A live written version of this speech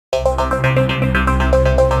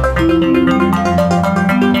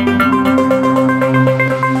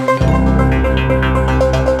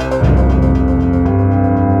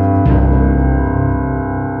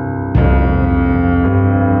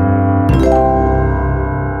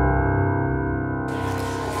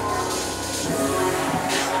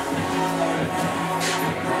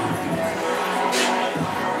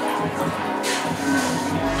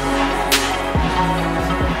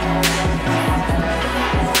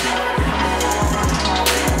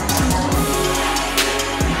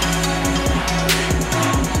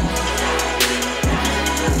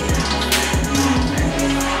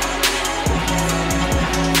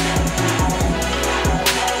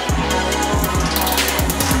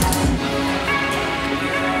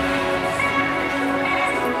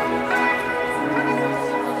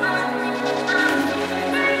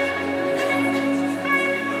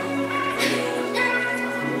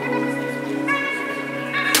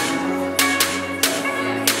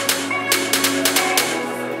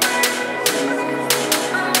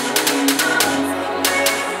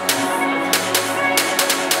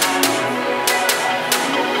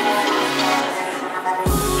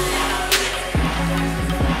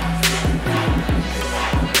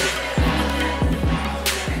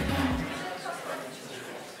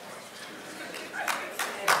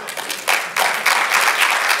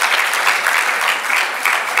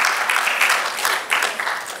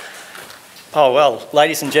Oh, well,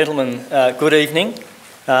 ladies and gentlemen, good evening.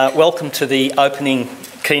 Welcome to the opening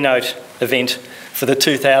keynote event for the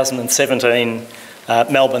 2017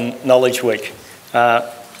 Melbourne Knowledge Week.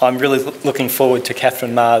 I'm really looking forward to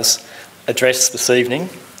Katherine Maher's address this evening.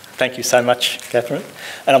 Thank you so much, Katherine.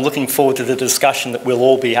 And I'm looking forward to the discussion that we'll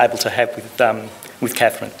all be able to have with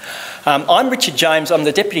Katherine. I'm Richard James. I'm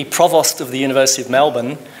the Deputy Provost of the University of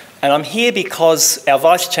Melbourne, and I'm here because our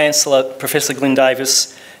Vice-Chancellor, Professor Glyn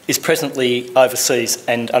Davis, is presently overseas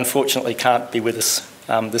and unfortunately can't be with us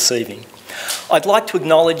this evening. I'd like to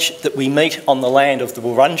acknowledge that we meet on the land of the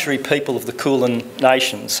Wurundjeri people of the Kulin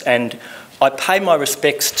Nations, and I pay my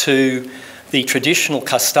respects to the traditional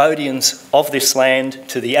custodians of this land,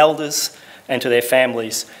 to the elders and to their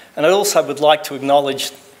families. And I also would like to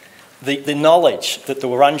acknowledge the knowledge that the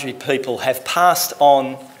Wurundjeri people have passed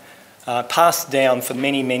down for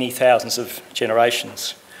many, many thousands of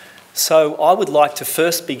generations. So I would like to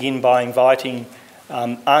first begin by inviting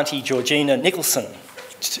Auntie Georgina Nicholson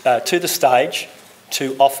to the stage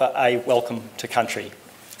to offer a welcome to country.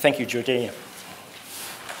 Thank you, Georgina.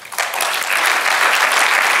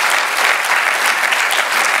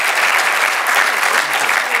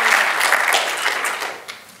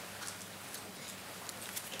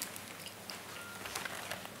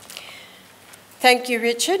 Thank you,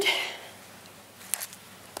 Richard.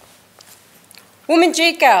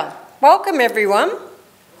 Wominjeka, welcome everyone.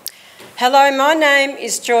 Hello, my name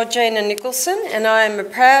is Georgina Nicholson and I am a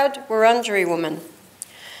proud Wurundjeri woman.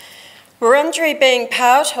 Wurundjeri being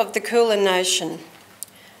part of the Kulin Nation.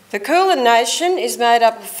 The Kulin Nation is made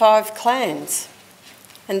up of 5 clans,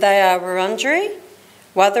 and they are Wurundjeri,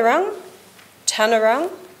 Watharang,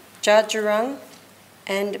 Tanarang, Djadjurrung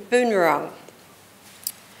and Boonwurrung.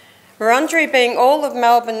 Wurundjeri being all of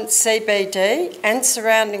Melbourne CBD and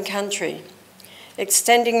surrounding country,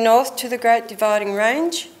 extending north to the Great Dividing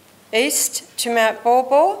Range, east to Mount Baw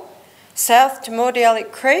Baw, south to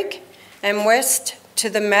Mordialloc Creek and west to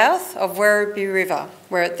the mouth of Werribee River,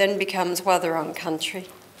 where it then becomes Watharang country.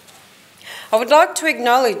 I would like to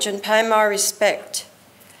acknowledge and pay my respect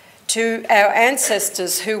to our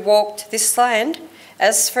ancestors who walked this land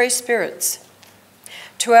as free spirits,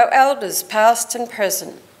 to our elders past and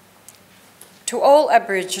present, to all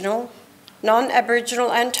Aboriginal, non-Aboriginal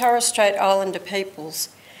and Torres Strait Islander peoples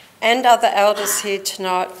and other elders here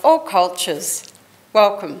tonight, all cultures,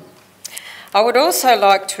 welcome. I would also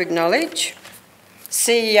like to acknowledge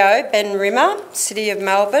CEO Ben Rimmer, City of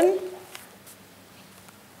Melbourne,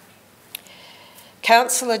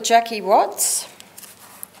 Councillor Jackie Watts,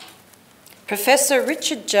 Professor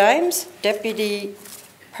Richard James, Deputy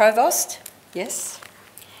Provost, yes,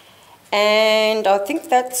 and I think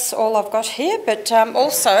that's all I've got here, but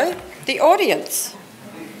also the audience,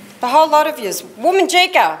 the whole lot of yous.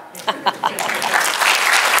 Wominjeka.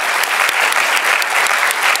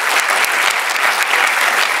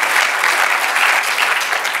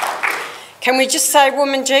 Can we just say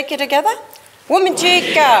Wominjeka together?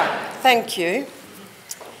 Wominjeka. Thank you.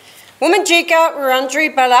 Wominjeka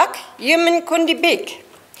Wurundjeri Balak Yumin Kundibik.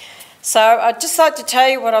 So I'd just like to tell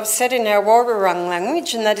you what I've said in our Wurrung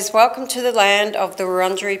language, and that is welcome to the land of the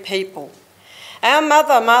Wurundjeri people. Our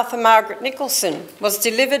mother, Martha Margaret Nicholson, was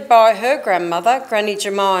delivered by her grandmother, Granny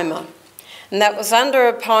Jemima, and that was under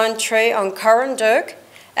a pine tree on Corrandirk,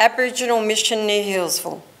 Aboriginal mission near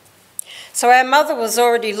Healesville. So our mother was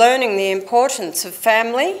already learning the importance of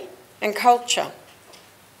family and culture.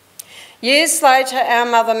 Years later, our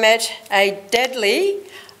mother met a deadly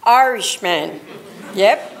Irishman,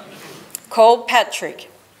 called Patrick.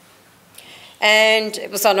 And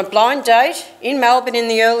it was on a blind date in Melbourne in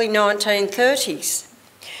the early 1930s.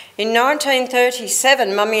 In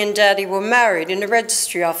 1937, Mummy and Daddy were married in a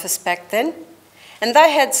registry office back then, and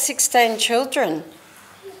they had 16 children.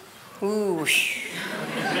 Ooh,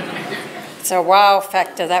 it's a wow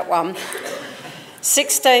factor, that one.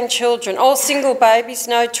 16 children, all single babies,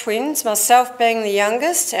 no twins, myself being the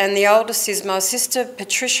youngest, and the oldest is my sister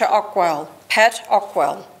Patricia Ockwell, Pat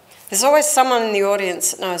Ockwell. There's always someone in the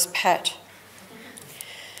audience that knows Pat.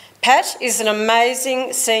 Pat is an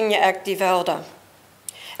amazing senior active elder.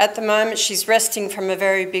 At the moment, she's resting from a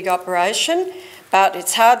very big operation, but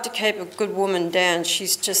it's hard to keep a good woman down.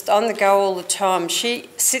 She's just on the go all the time. She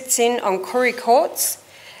sits in on Curry Courts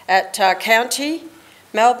at County,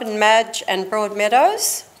 Melbourne, Madge and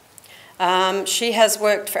Broadmeadows. She has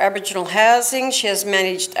worked for Aboriginal housing, she has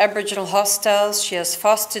managed Aboriginal hostels, she has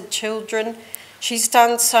fostered children. She's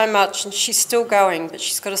done so much and she's still going, but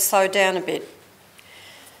she's got to slow down a bit.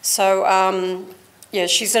 So, yeah,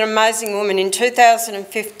 she's an amazing woman. In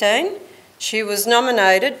 2015, she was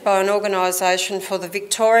nominated by an organisation for the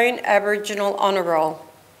Victorian Aboriginal Honour Roll.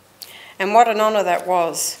 And what an honour that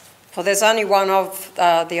was. Well, there's only one of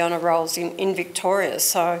the honour rolls in Victoria,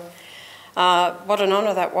 so what an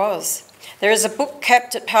honour that was. There is a book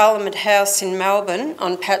kept at Parliament House in Melbourne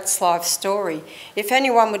on Pat's life story. If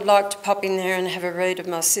anyone would like to pop in there and have a read of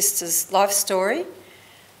my sister's life story,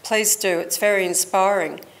 please do. It's very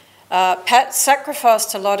inspiring. Pat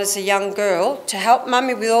sacrificed a lot as a young girl to help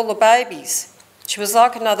Mummy with all the babies. She was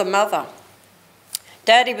like another mother.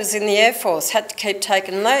 Daddy was in the Air Force, had to keep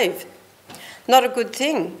taking leave. Not a good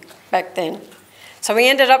thing back then. So he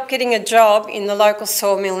ended up getting a job in the local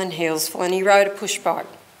sawmill in Healesville, and he rode a push bike.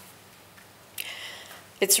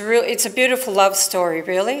 It's a beautiful love story,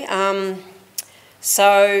 really.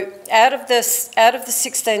 So out of the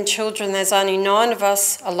 16 children, there's only 9 of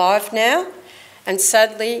us alive now, and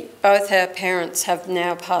sadly, both our parents have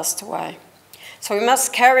now passed away. So we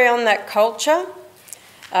must carry on that culture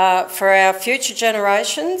for our future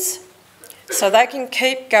generations, so they can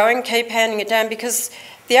keep going, keep handing it down, because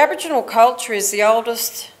the Aboriginal culture is the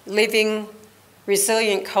oldest living,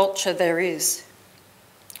 resilient culture there is.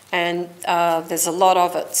 And there's a lot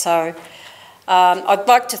of it. So I'd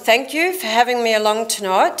like to thank you for having me along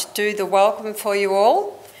tonight to do the welcome for you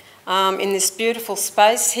all in this beautiful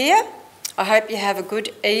space here. I hope you have a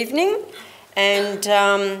good evening, and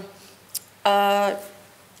yeah,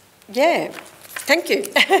 thank you.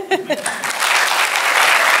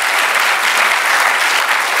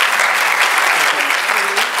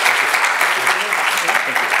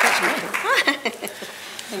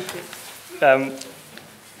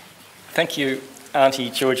 Thank you, Auntie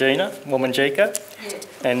Georgina Womanjika. Yeah.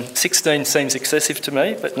 And 16 seems excessive to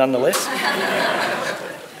me, but nonetheless.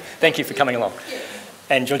 Thank you for coming along. Yeah.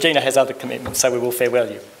 And Georgina has other commitments, so we will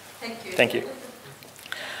farewell you. Thank you. Thank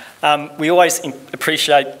you. We always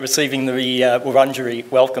appreciate receiving the Wurundjeri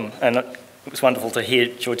welcome, and it was wonderful to hear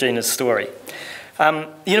Georgina's story. The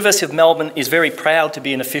University of Melbourne is very proud to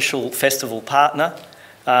be an official festival partner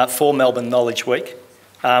for Melbourne Knowledge Week.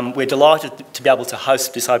 We're delighted to be able to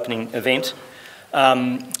host this opening event.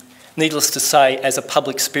 Needless to say, as a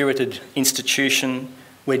public-spirited institution,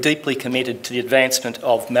 we're deeply committed to the advancement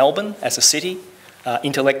of Melbourne as a city,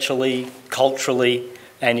 intellectually, culturally,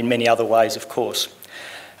 and in many other ways, of course.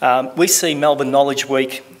 We see Melbourne Knowledge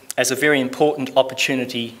Week as a very important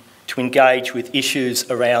opportunity to engage with issues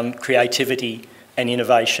around creativity and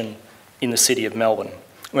innovation in the City of Melbourne.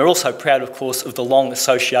 We're also proud, of course, of the long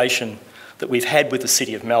association that we've had with the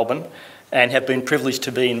City of Melbourne, and have been privileged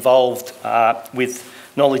to be involved with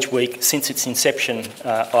Knowledge Week since its inception,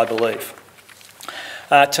 I believe.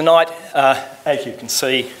 Tonight, as you can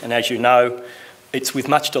see and as you know, it's with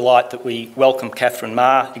much delight that we welcome Katherine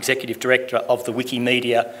Maher, Executive Director of the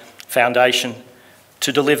Wikimedia Foundation,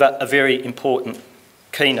 to deliver a very important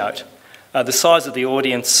keynote. The size of the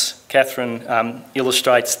audience, Katherine,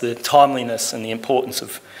 illustrates the timeliness and the importance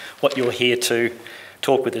of what you're here to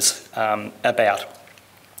talk with us about.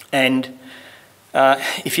 And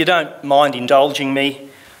if you don't mind indulging me,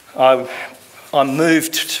 I'm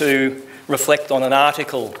moved to reflect on an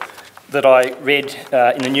article that I read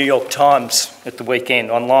in the New York Times at the weekend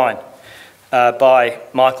online by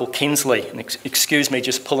Michael Kinsley. And excuse me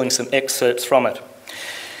just pulling some excerpts from it.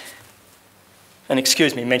 And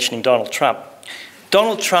excuse me mentioning Donald Trump.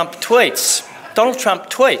 Donald Trump tweets. Donald Trump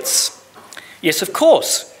tweets. Yes, of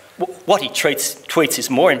course. What he tweets is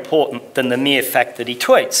more important than the mere fact that he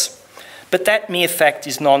tweets. But that mere fact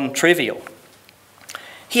is non-trivial.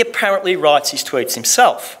 He apparently writes his tweets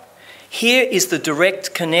himself. Here is the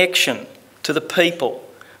direct connection to the people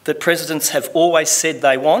that presidents have always said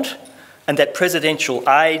they want, and that presidential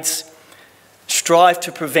aides strive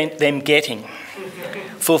to prevent them getting,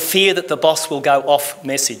 for fear that the boss will go off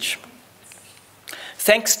message.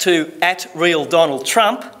 Thanks to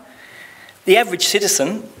 @RealDonaldTrump, the average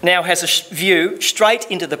citizen now has a view straight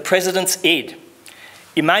into the president's head.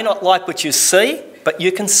 You may not like what you see, but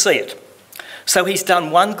you can see it. So he's done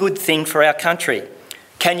one good thing for our country.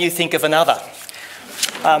 Can you think of another?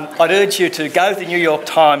 I'd urge you to go to the New York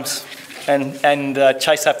Times and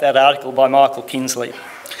chase up that article by Michael Kinsley.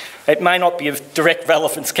 It may not be of direct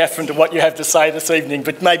relevance, Katherine, to what you have to say this evening,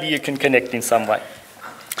 but maybe you can connect in some way.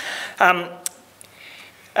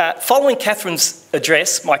 Following Katherine's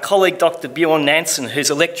address, my colleague Dr. Bjorn Nansen, who's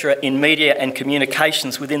a lecturer in media and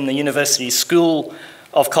communications within the University's School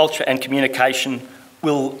of Culture and Communication,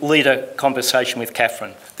 will lead a conversation with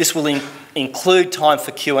Katherine. This will include time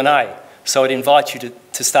for Q&A, so I'd invite you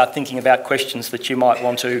to start thinking about questions that you might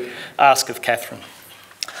want to ask of Katherine.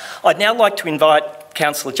 I'd now like to invite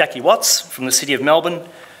Councillor Jackie Watts from the City of Melbourne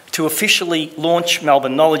to officially launch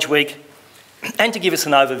Melbourne Knowledge Week and to give us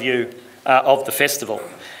an overview of the festival.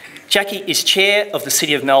 Jackie is chair of the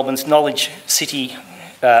City of Melbourne's Knowledge City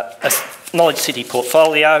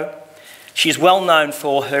portfolio. She is well known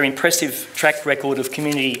for her impressive track record of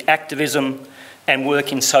community activism and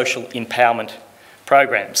work in social empowerment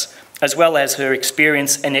programs, as well as her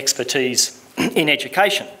experience and expertise in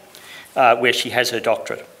education, where she has her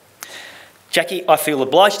doctorate. Jackie, I feel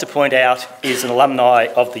obliged to point out, is an alumni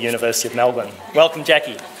of the University of Melbourne. Welcome,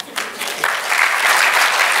 Jackie.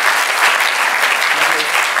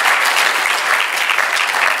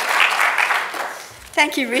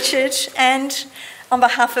 Thank you, Richard, and on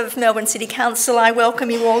behalf of Melbourne City Council, I welcome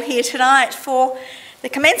you all here tonight for the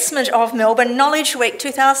commencement of Melbourne Knowledge Week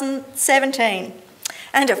 2017.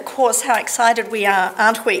 And of course, how excited we are,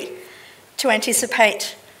 aren't we, to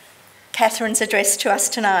anticipate Katherine's address to us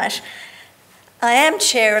tonight. I am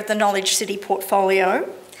chair of the Knowledge City portfolio,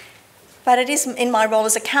 but it is in my role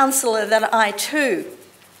as a councillor that I too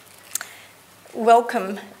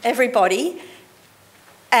welcome everybody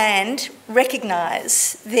and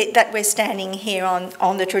recognise that we're standing here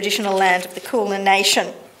on the traditional land of the Kulin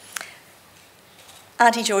Nation.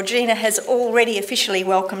 Auntie Georgina has already officially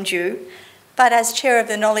welcomed you, but as chair of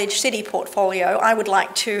the Knowledge City portfolio, I would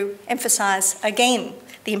like to emphasise again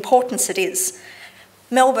the importance it is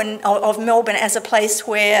of Melbourne as a place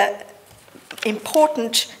where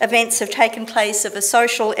important events have taken place of a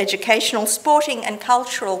social, educational, sporting and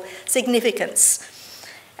cultural significance,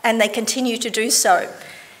 and they continue to do so.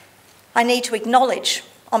 I need to acknowledge,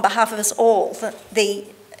 on behalf of us all, the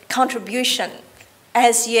contribution,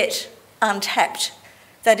 as yet untapped,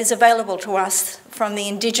 that is available to us from the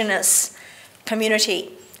Indigenous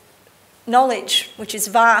community. Knowledge which is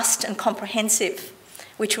vast and comprehensive,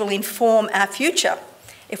 which will inform our future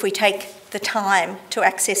if we take the time to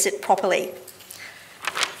access it properly.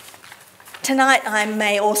 Tonight I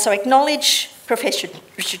may also acknowledge Professor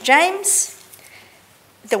Richard James,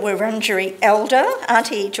 the Wurundjeri Elder,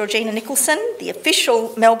 Auntie Georgina Nicholson, the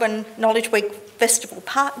official Melbourne Knowledge Week Festival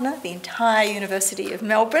partner, the entire University of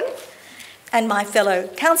Melbourne, and my fellow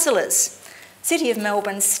councillors, City of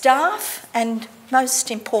Melbourne staff, and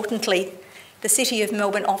most importantly, the City of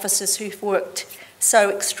Melbourne officers who've worked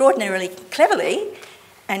so extraordinarily cleverly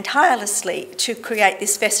and tirelessly to create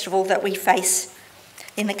this festival that we face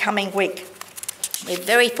in the coming week. We're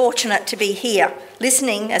very fortunate to be here,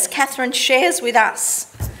 listening as Katherine shares with us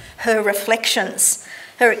her reflections,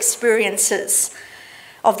 her experiences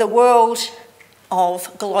of the world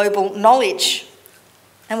of global knowledge.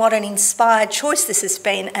 And what an inspired choice this has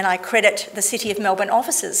been, and I credit the City of Melbourne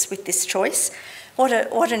officers with this choice. What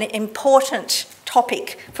an important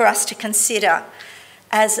topic for us to consider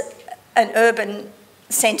as an urban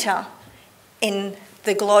centre in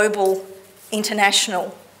the global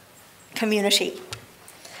international community.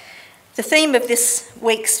 The theme of this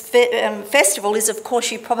week's festival is, of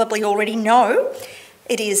course, you probably already know,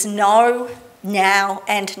 it is Know, Now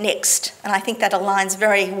and Next. And I think that aligns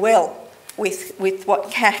very well with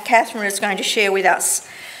what Katherine is going to share with us.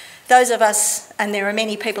 Those of us, and there are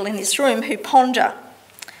many people in this room, who ponder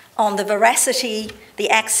on the veracity, the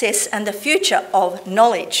access and the future of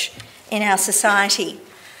knowledge in our society.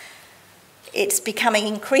 It's becoming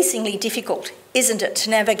increasingly difficult, isn't it, to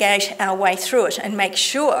navigate our way through it and make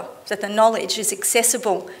sure that the knowledge is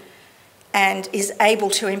accessible and is able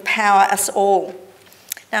to empower us all.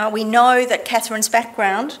 Now, we know that Katherine's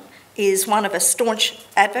background is one of a staunch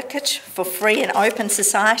advocate for free and open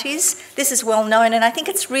societies. This is well known, and I think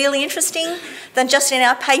it's really interesting that just in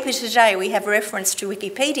our paper today we have reference to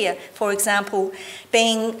Wikipedia, for example,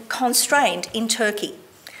 being constrained in Turkey.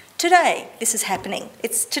 Today, this is happening.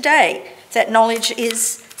 It's today that knowledge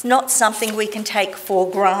is not something we can take for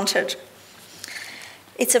granted.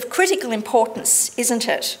 It's of critical importance, isn't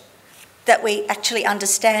it, that we actually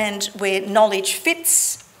understand where knowledge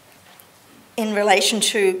fits in relation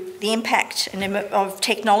to the impact of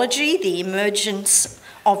technology, the emergence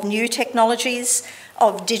of new technologies,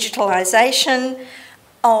 of digitalisation,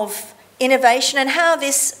 of innovation, and how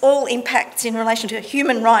this all impacts in relation to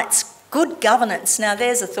human rights, good governance. Now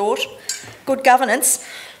there's a thought, good governance,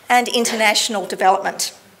 and international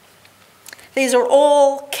development. These are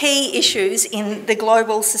all key issues in the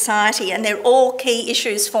global society, and they're all key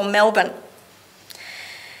issues for Melbourne.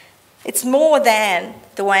 It's more than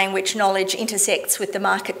the way in which knowledge intersects with the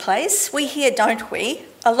marketplace. We hear, don't we,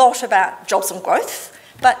 a lot about jobs and growth,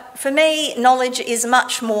 but for me, knowledge is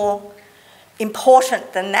much more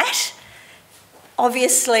important than that.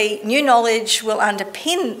 Obviously, new knowledge will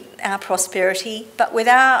underpin our prosperity, but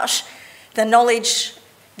without the knowledge,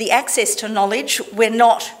 the access to knowledge, we're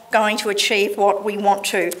not going to achieve what we want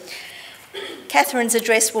to. Katherine's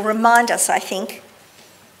address will remind us, I think,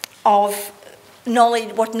 of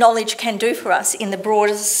what knowledge can do for us in the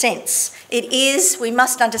broadest sense. We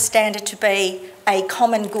must understand it to be a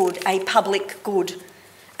common good, a public good,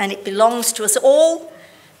 and it belongs to us all,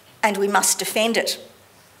 and we must defend it.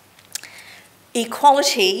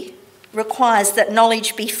 Equality requires that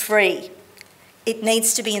knowledge be free. It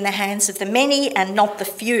needs to be in the hands of the many and not the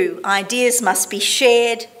few. Ideas must be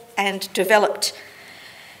shared and developed.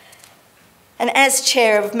 And as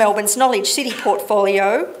chair of Melbourne's Knowledge City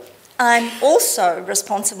portfolio, I'm also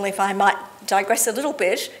responsible, if I might digress a little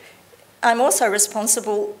bit, I'm also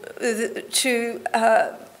responsible to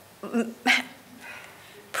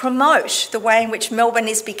promote the way in which Melbourne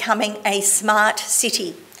is becoming a smart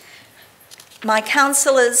city. My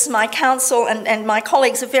councillors, my council and my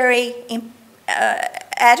colleagues are very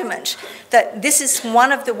adamant that this is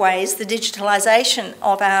one of the ways, the digitalisation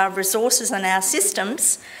of our resources and our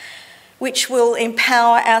systems, which will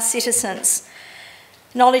empower our citizens.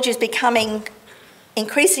 Knowledge is becoming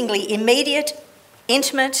increasingly immediate,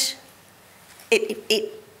 intimate.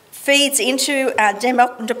 It feeds into our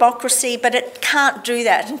democracy, but it can't do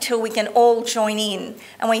that until we can all join in.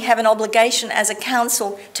 And we have an obligation as a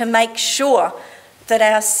council to make sure that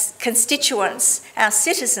our constituents, our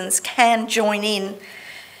citizens, can join in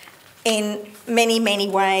many, many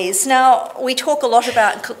ways. Now, we talk a lot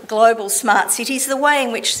about global smart cities. The way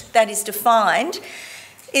in which that is defined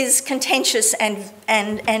is contentious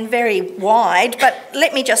and very wide, but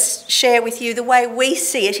let me just share with you the way we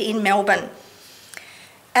see it in Melbourne.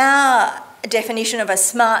 Our definition of a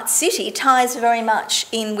smart city ties very much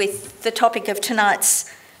in with the topic of tonight's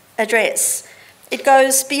address. It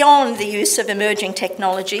goes beyond the use of emerging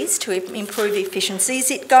technologies to improve efficiencies.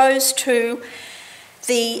 It goes to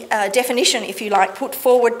the definition, if you like, put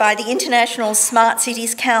forward by the International Smart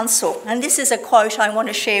Cities Council. And this is a quote I want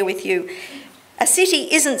to share with you. A city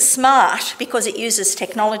isn't smart because it uses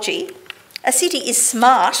technology. A city is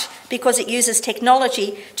smart because it uses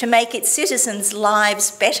technology to make its citizens' lives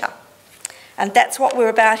better. And that's what we're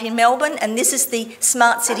about in Melbourne, and this is the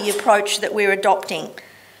smart city approach that we're adopting.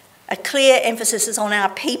 A clear emphasis is on our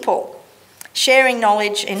people, sharing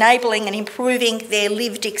knowledge, enabling and improving their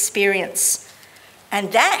lived experience.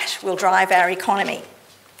 And that will drive our economy.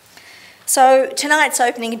 So tonight's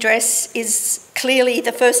opening address is clearly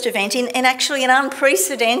the first event in actually an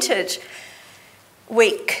unprecedented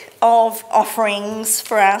week of offerings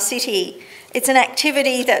for our city. It's an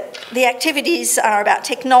activity the activities are about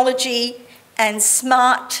technology and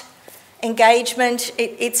smart engagement.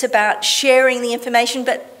 It's about sharing the information,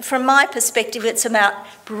 but from my perspective, it's about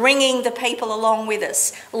bringing the people along with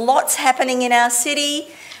us. Lots happening in our city,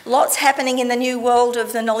 lots happening in the new world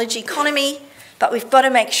of the knowledge economy, but we've got to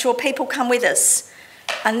make sure people come with us.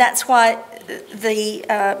 And that's why the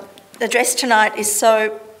address tonight is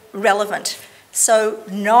so relevant. So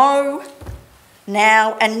know,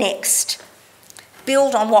 now and next.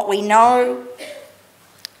 Build on what we know,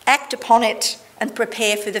 act upon it and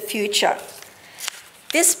prepare for the future.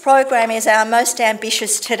 This program is our most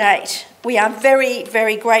ambitious to date. We are very,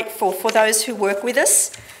 very grateful for those who work with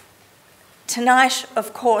us. Tonight,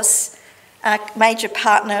 of course, our major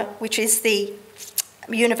partner, which is the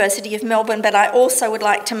University of Melbourne, but I also would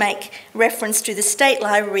like to make reference to the State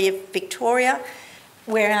Library of Victoria,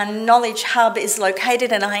 where our knowledge hub is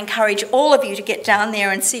located, and I encourage all of you to get down there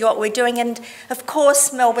and see what we're doing, and of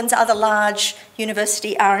course Melbourne's other large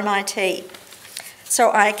university, RMIT.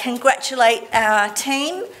 So I congratulate our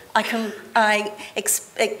team. I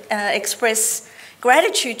express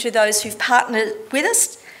gratitude to those who've partnered with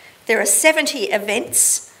us. There are 70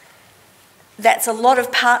 events. That's a lot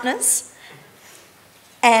of partners,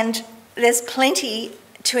 and there's plenty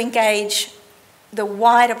to engage the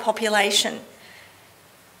wider population.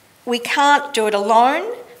 We can't do it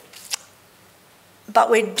alone,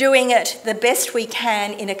 but we're doing it the best we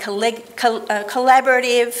can in a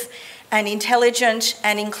collaborative and intelligent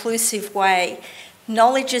and inclusive way.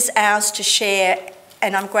 Knowledge is ours to share,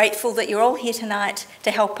 and I'm grateful that you're all here tonight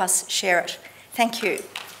to help us share it. Thank you.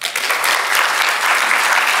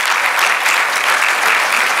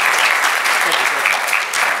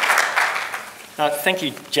 Thank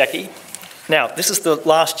you, Jackie. Now, this is the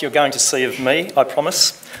last you're going to see of me, I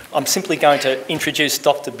promise. I'm simply going to introduce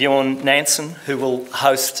Dr. Bjorn Nansen, who will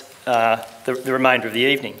host the remainder of the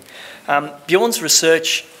evening. Bjorn's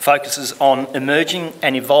research focuses on emerging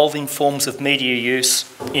and evolving forms of media use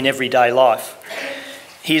in everyday life.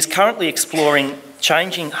 He is currently exploring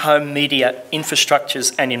changing home media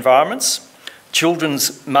infrastructures and environments,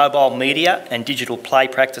 children's mobile media and digital play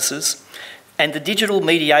practices, and the digital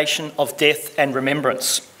mediation of death and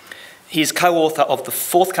remembrance. He is co-author of the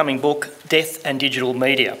forthcoming book, Death and Digital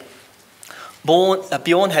Media.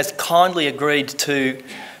 Bjorn has kindly agreed to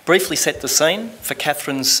briefly set the scene for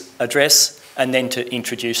Katherine's address and then to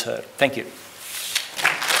introduce her. Thank you.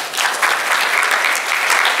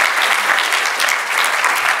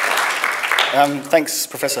 Thanks,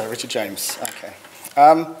 Professor Richard James. Okay.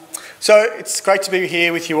 So it's great to be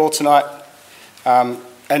here with you all tonight, and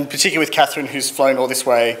particularly with Katherine, who's flown all this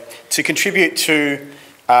way, to contribute to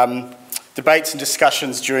debates and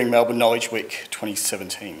discussions during Melbourne Knowledge Week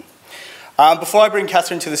 2017. Before I bring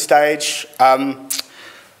Katherine to the stage,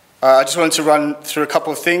 I just wanted to run through a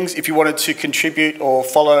couple of things. If you wanted to contribute or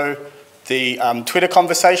follow the Twitter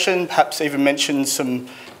conversation, perhaps even mention some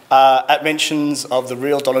mentions of the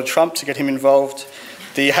real Donald Trump to get him involved.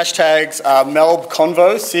 The hashtags are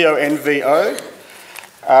MELBConvo, C-O-N-V-O,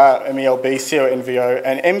 MELB-CONVO,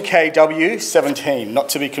 and MKW17, not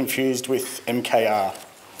to be confused with MKR.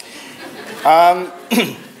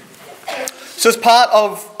 So as part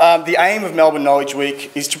of the aim of Melbourne Knowledge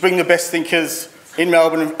Week is to bring the best thinkers in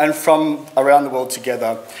Melbourne and from around the world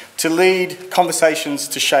together to lead conversations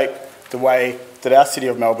to shape the way that our city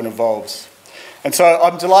of Melbourne evolves. And so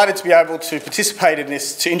I'm delighted to be able to participate in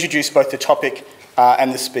this to introduce both the topic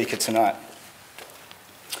and the speaker tonight.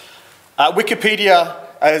 Wikipedia,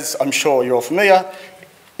 as I'm sure you're all familiar,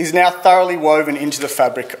 is now thoroughly woven into the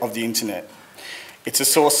fabric of the internet. It's a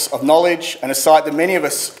source of knowledge and a site that many of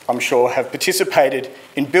us, I'm sure, have participated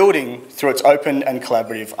in building through its open and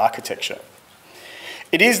collaborative architecture.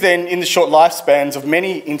 It is then, in the short lifespans of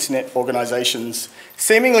many internet organisations,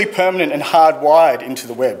 seemingly permanent and hardwired into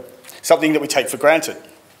the web, something that we take for granted.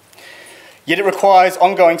 Yet it requires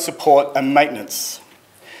ongoing support and maintenance,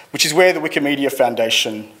 which is where the Wikimedia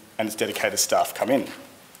Foundation and its dedicated staff come in.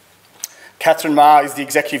 Katherine Maher is the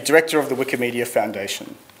Executive Director of the Wikimedia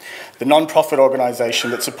Foundation, the non-profit organisation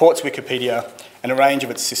that supports Wikipedia and a range of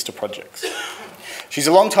its sister projects. She's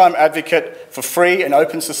a long-time advocate for free and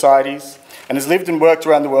open societies and has lived and worked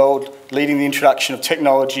around the world leading the introduction of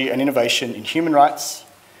technology and innovation in human rights,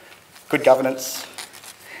 good governance,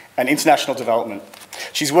 and international development.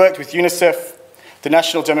 She's worked with UNICEF, the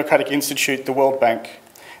National Democratic Institute, the World Bank,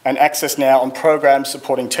 and Access Now on programs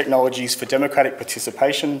supporting technologies for democratic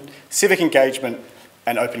participation, civic engagement,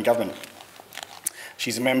 and open government.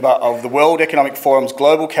 She's a member of the World Economic Forum's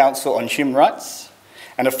Global Council on Human Rights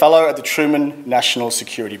and a fellow at the Truman National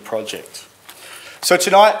Security Project. So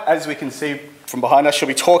tonight, as we can see from behind us, she'll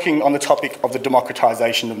be talking on the topic of the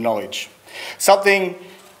democratisation of knowledge. Something,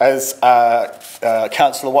 as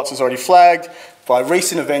Councillor Watts has already flagged, by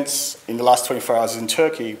recent events in the last 24 hours in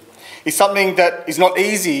Turkey, is something that is not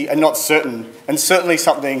easy and not certain, and certainly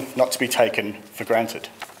something not to be taken for granted.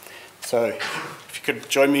 So if you could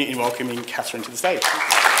join me in welcoming Katherine to the stage.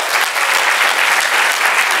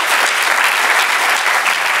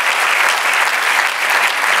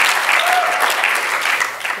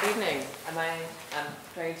 Good evening.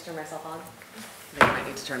 Do I need to turn myself on? I think I might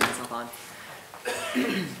need to turn myself on.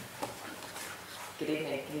 Good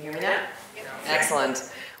evening. Can you hear me now?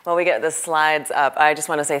 Excellent. While we get the slides up, I just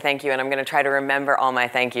want to say thank you, and I'm going to try to remember all my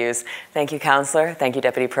thank yous. Thank you, Councillor. Thank you,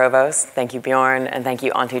 Deputy Provost. Thank you, Bjorn. And thank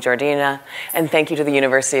you, Auntie Georgina. And thank you to the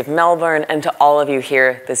University of Melbourne and to all of you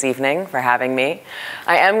here this evening for having me.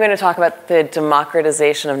 I am going to talk about the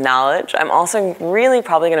democratization of knowledge. I'm also really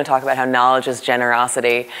probably going to talk about how knowledge is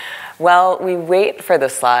generosity. While we wait for the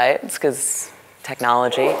slides, because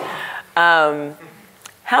technology, how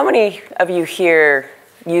many of you here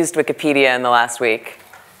used Wikipedia in the last week?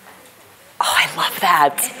 Oh, I love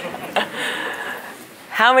that.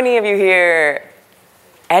 How many of you here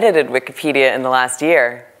edited Wikipedia in the last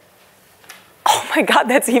year? Oh my God,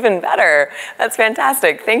 that's even better. That's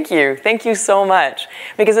fantastic. Thank you. Thank you so much.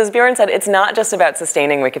 Because as Bjorn said, it's not just about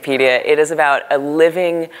sustaining Wikipedia. It is about a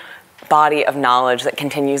living body of knowledge that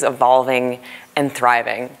continues evolving and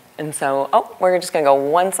thriving. And so, oh, we're just going to go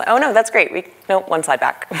one slide. Oh, no, that's great. No, one slide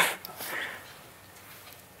back.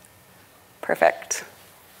 Perfect.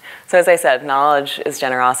 So as I said, knowledge is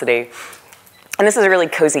generosity. And this is a really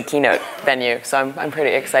cozy keynote venue, so I'm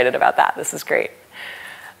pretty excited about that. This is great.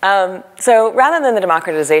 So rather than the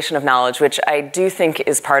democratization of knowledge, which I do think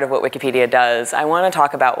is part of what Wikipedia does, I want to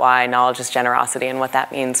talk about why knowledge is generosity and what that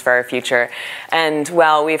means for our future. And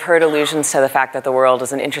while we've heard allusions to the fact that the world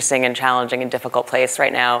is an interesting and challenging and difficult place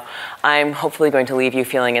right now, I'm hopefully going to leave you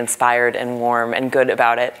feeling inspired and warm and good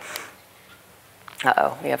about it.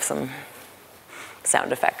 Uh-oh, we have some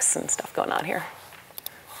sound effects and stuff going on here.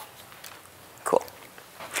 Cool.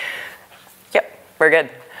 Yep, we're good.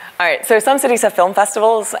 All right, so some cities have film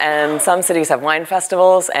festivals and some cities have wine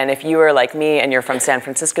festivals, and if you are like me and you're from San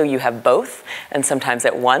Francisco, you have both, and sometimes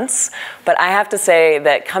at once. But I have to say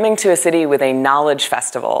that coming to a city with a knowledge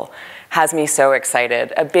festival has me so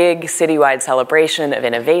excited. A big citywide celebration of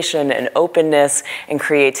innovation and openness and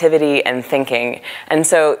creativity and thinking. And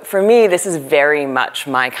so for me, this is very much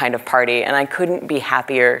my kind of party, and I couldn't be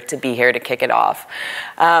happier to be here to kick it off.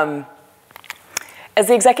 As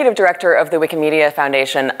the executive director of the Wikimedia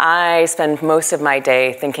Foundation, I spend most of my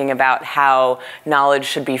day thinking about how knowledge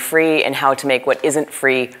should be free and how to make what isn't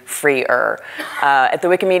free, freer. At the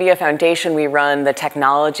Wikimedia Foundation, we run the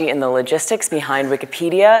technology and the logistics behind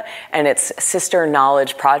Wikipedia and its sister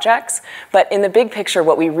knowledge projects. But in the big picture,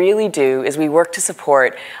 what we really do is we work to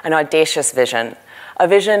support an audacious vision, a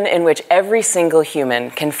vision in which every single human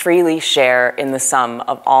can freely share in the sum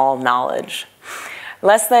of all knowledge.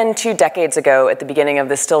 Less than 2 decades ago, at the beginning of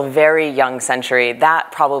this still very young century,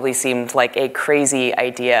 that probably seemed like a crazy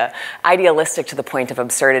idea, idealistic to the point of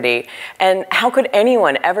absurdity. And how could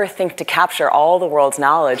anyone ever think to capture all the world's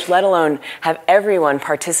knowledge, let alone have everyone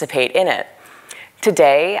participate in it?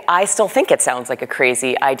 Today, I still think it sounds like a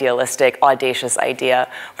crazy, idealistic, audacious idea,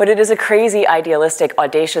 but it is a crazy, idealistic,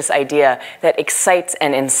 audacious idea that excites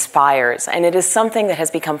and inspires, and it is something that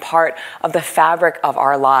has become part of the fabric of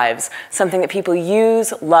our lives, something that people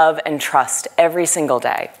use, love, and trust every single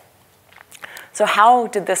day. So how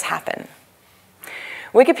did this happen?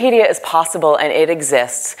 Wikipedia is possible and it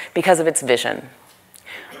exists because of its vision,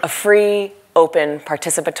 a free, open,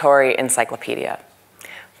 participatory encyclopedia.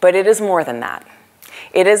 But it is more than that.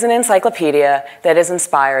 It is an encyclopedia that has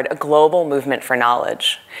inspired a global movement for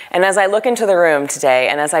knowledge. And as I look into the room today,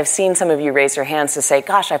 and as I've seen some of you raise your hands to say,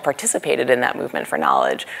 gosh, I participated in that movement for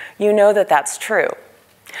knowledge, you know that that's true.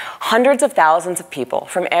 Hundreds of thousands of people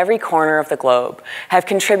from every corner of the globe have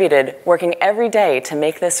contributed, working every day to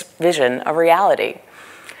make this vision a reality.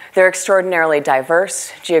 They're extraordinarily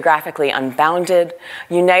diverse, geographically unbounded,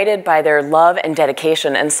 united by their love and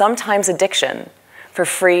dedication, and sometimes addiction, for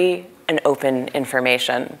free and open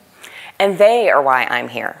information. And they are why I'm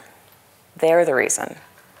here. They're the reason.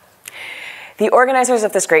 The organizers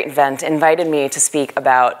of this great event invited me to speak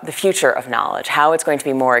about the future of knowledge, how it's going to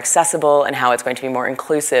be more accessible and how it's going to be more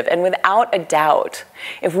inclusive. And without a doubt,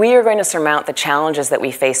 if we are going to surmount the challenges that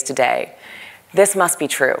we face today, this must be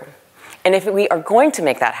true. And if we are going to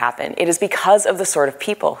make that happen, it is because of the sort of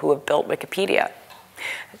people who have built Wikipedia.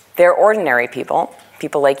 They're ordinary people,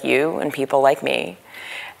 people like you and people like me.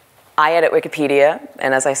 I edit Wikipedia,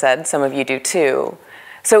 and as I said, some of you do too.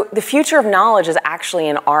 So the future of knowledge is actually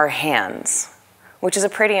in our hands, which is a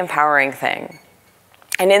pretty empowering thing.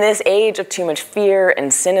 And in this age of too much fear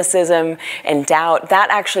and cynicism and doubt, that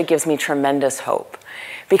actually gives me tremendous hope.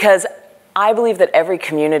 Because I believe that every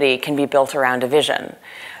community can be built around a vision.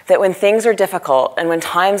 That when things are difficult and when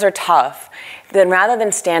times are tough, then rather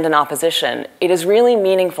than stand in opposition, it is really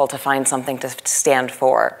meaningful to find something to stand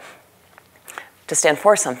for. To stand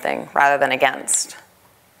for something rather than against.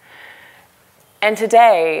 And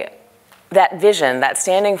today, that vision, that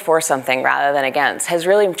standing for something rather than against, has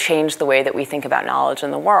really changed the way that we think about knowledge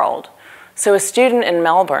in the world. So a student in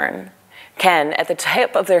Melbourne can, at the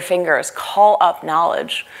tip of their fingers, call up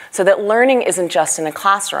knowledge so that learning isn't just in a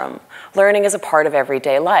classroom. Learning is a part of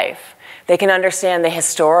everyday life. They can understand the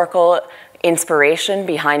historical inspiration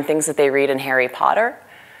behind things that they read in Harry Potter.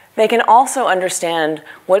 They can also understand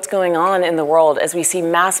what's going on in the world as we see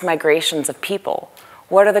mass migrations of people.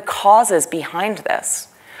 What are the causes behind this?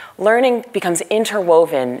 Learning becomes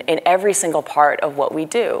interwoven in every single part of what we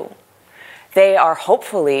do. They are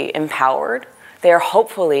hopefully empowered. They are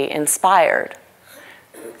hopefully inspired.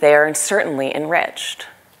 They are certainly enriched.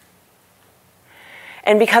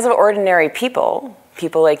 And because of ordinary people,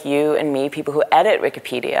 people like you and me, people who edit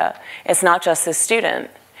Wikipedia, it's not just this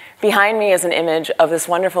student. Behind me is an image of this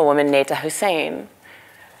wonderful woman, Neta Hussain.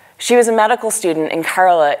 She was a medical student in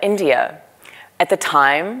Kerala, India. At the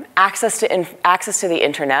time, access to the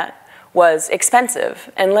internet was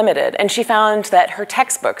expensive and limited, and she found that her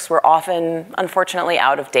textbooks were often, unfortunately,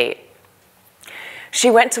 out of date.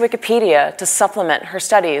 She went to Wikipedia to supplement her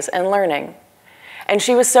studies and learning. And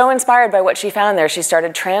she was so inspired by what she found there, she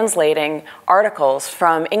started translating articles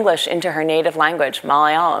from English into her native language,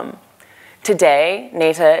 Malayalam. Today,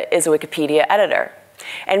 Neta is a Wikipedia editor.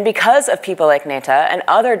 And because of people like Neta and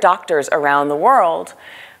other doctors around the world,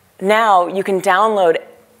 now you can download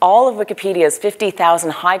all of Wikipedia's 50,000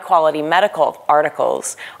 high-quality medical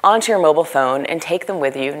articles onto your mobile phone and take them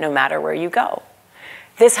with you no matter where you go.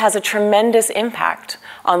 This has a tremendous impact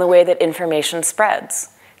on the way that information spreads.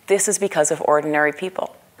 This is because of ordinary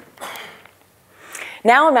people.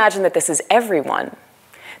 Now imagine that this is everyone.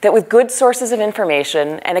 that with good sources of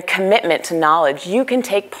information and a commitment to knowledge, you can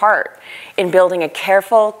take part in building a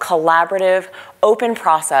careful, collaborative, open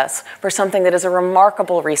process for something that is a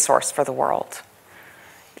remarkable resource for the world.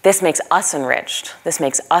 This makes us enriched. This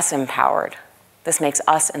makes us empowered. This makes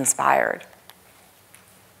us inspired.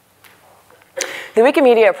 The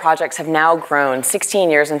Wikimedia projects have now grown 16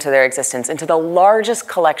 years into their existence into the largest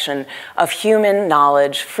collection of human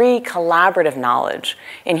knowledge, free collaborative knowledge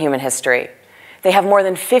in human history. They have more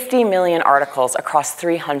than 50 million articles across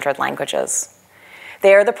 300 languages.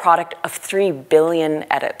 They are the product of 3 billion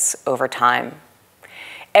edits over time.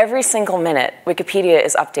 Every single minute, Wikipedia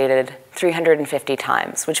is updated 350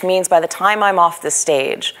 times, which means by the time I'm off this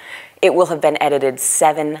stage, it will have been edited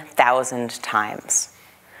 7,000 times.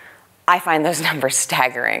 I find those numbers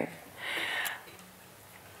staggering.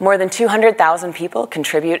 More than 200,000 people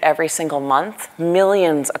contribute every single month,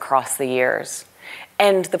 millions across the years.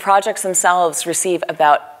 And the projects themselves receive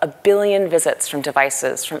about 1 billion visits from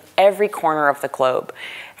devices from every corner of the globe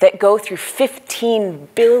that go through 15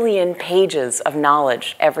 billion pages of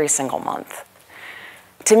knowledge every single month.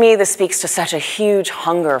 To me, this speaks to such a huge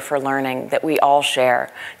hunger for learning that we all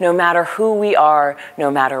share, no matter who we are, no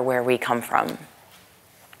matter where we come from.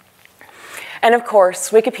 And of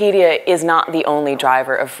course, Wikipedia is not the only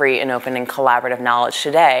driver of free and open and collaborative knowledge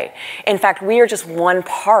today. In fact, we are just one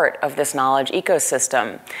part of this knowledge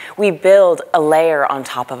ecosystem. We build a layer on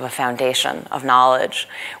top of a foundation of knowledge.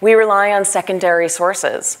 We rely on secondary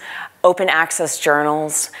sources, open access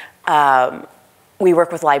journals. We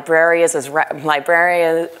work with libraries as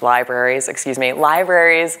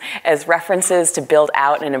references to build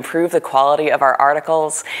out and improve the quality of our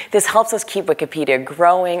articles. This helps us keep Wikipedia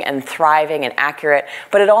growing and thriving and accurate,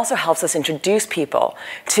 but it also helps us introduce people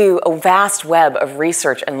to a vast web of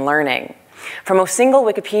research and learning. From a single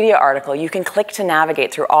Wikipedia article, you can click to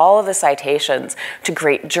navigate through all of the citations to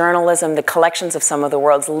great journalism, the collections of some of the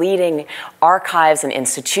world's leading archives and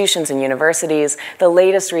institutions and universities, the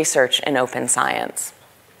latest research in open science.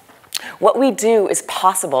 What we do is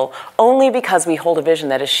possible only because we hold a vision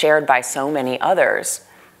that is shared by so many others.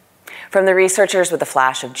 From the researchers with a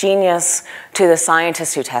flash of genius, to the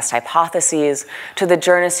scientists who test hypotheses, to the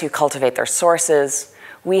journalists who cultivate their sources,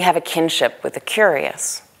 we have a kinship with the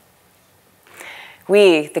curious.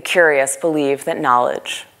 We, the curious, believe that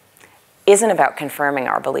knowledge isn't about confirming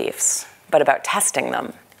our beliefs, but about testing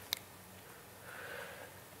them.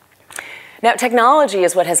 Now, technology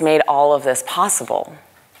is what has made all of this possible.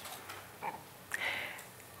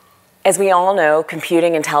 As we all know,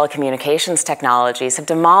 computing and telecommunications technologies have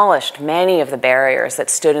demolished many of the barriers that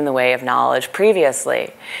stood in the way of knowledge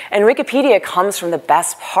previously. And Wikipedia comes from the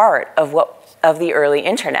best part of the early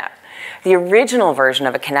internet, the original version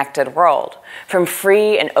of a connected world. From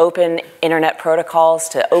free and open internet protocols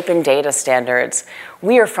to open data standards,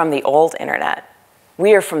 we are from the old internet.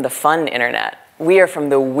 We are from the fun internet. We are from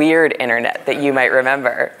the weird internet that you might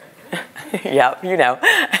remember. Yep, you know.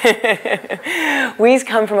 We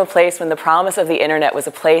come from a place when the promise of the internet was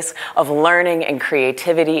a place of learning and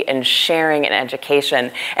creativity and sharing and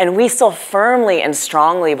education. And we still firmly and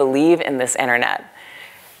strongly believe in this internet.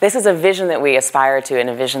 This is a vision that we aspire to and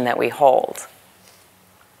a vision that we hold.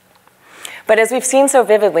 But as we've seen so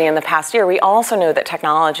vividly in the past year, we also know that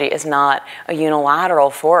technology is not a unilateral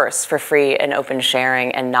force for free and open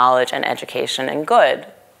sharing and knowledge and education and good.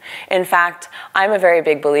 In fact, I'm a very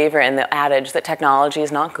big believer in the adage that technology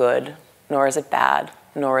is not good, nor is it bad,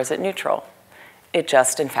 nor is it neutral. It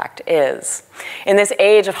just, in fact, is. In this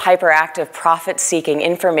age of hyperactive, profit-seeking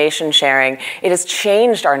information sharing, it has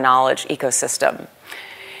changed our knowledge ecosystem.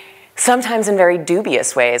 Sometimes in very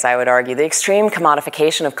dubious ways, I would argue. The extreme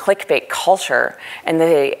commodification of clickbait culture and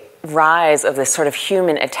the rise of this sort of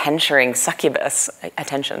human attention succubus,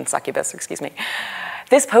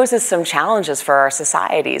 this poses some challenges for our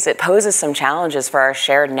societies. It poses some challenges for our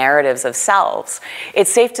shared narratives of selves.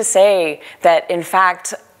 It's safe to say that, in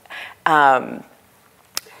fact,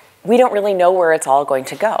 we don't really know where it's all going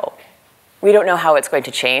to go. We don't know how it's going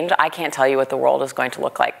to change. I can't tell you what the world is going to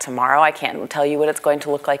look like tomorrow. I can't tell you what it's going to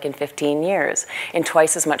look like in 15 years, in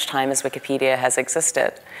twice as much time as Wikipedia has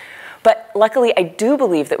existed. But luckily, I do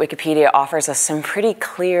believe that Wikipedia offers us some pretty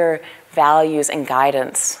clear values and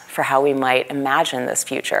guidance for how we might imagine this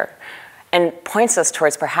future, and points us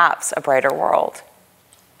towards perhaps a brighter world.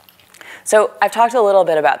 So I've talked a little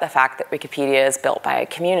bit about the fact that Wikipedia is built by a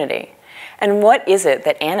community. And what is it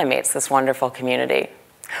that animates this wonderful community?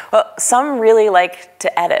 Well, some really like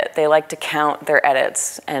to edit. They like to count their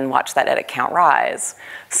edits and watch that edit count rise.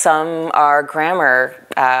 Some are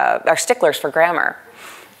sticklers for grammar.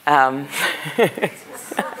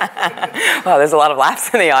 Wow, there's a lot of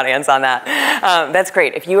laughs in the audience on that. That's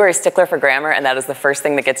great. If you are a stickler for grammar and that is the first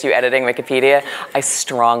thing that gets you editing Wikipedia, I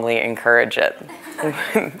strongly encourage it.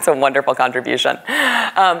 It's a wonderful contribution.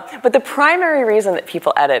 But the primary reason that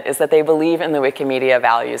people edit is that they believe in the Wikimedia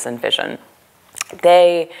values and vision.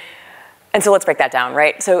 And so let's break that down,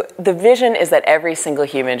 right? So the vision is that every single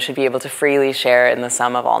human should be able to freely share in the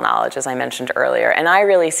sum of all knowledge, as I mentioned earlier. And I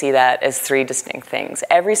really see that as three distinct things.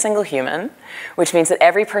 Every single human, which means that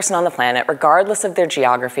every person on the planet, regardless of their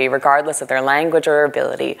geography, regardless of their language or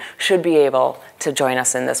ability, should be able to join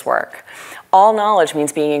us in this work. All knowledge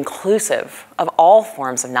means being inclusive of all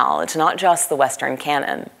forms of knowledge, not just the Western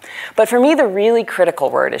canon. But for me, the really critical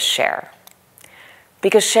word is share.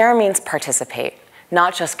 Because share means participate,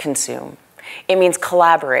 not just consume. It means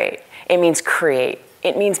collaborate. It means create.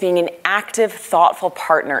 It means being an active, thoughtful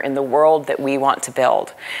partner in the world that we want to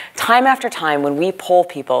build. Time after time, when we poll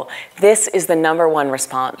people, this is the #1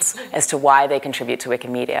 response as to why they contribute to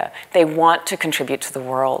Wikimedia. They want to contribute to the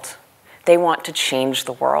world. They want to change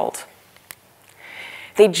the world.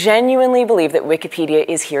 They genuinely believe that Wikipedia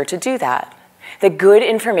is here to do that. That good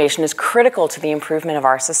information is critical to the improvement of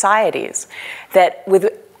our societies. That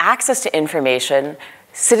with access to information,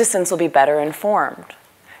 citizens will be better informed,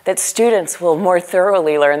 that students will more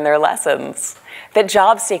thoroughly learn their lessons, that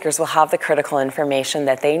job seekers will have the critical information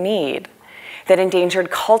that they need, that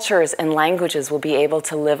endangered cultures and languages will be able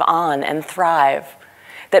to live on and thrive,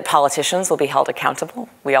 that politicians will be held accountable,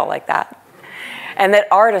 we all like that, and that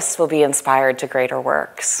artists will be inspired to greater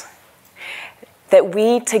works, that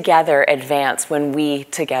we together advance when we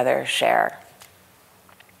together share.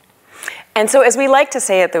 And so as we like to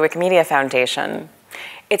say at the Wikimedia Foundation,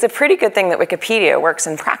 it's a pretty good thing that Wikipedia works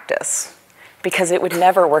in practice, because it would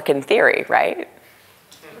never work in theory, right?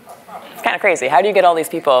 It's kind of crazy. How do you get all these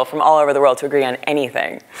people from all over the world to agree on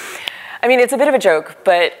anything? I mean, it's a bit of a joke,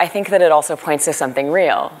 but I think that it also points to something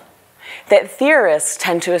real. That theorists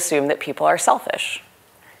tend to assume that people are selfish,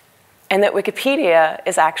 and that Wikipedia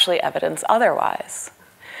is actually evidence otherwise.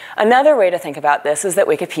 Another way to think about this is that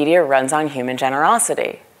Wikipedia runs on human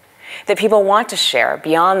generosity, that people want to share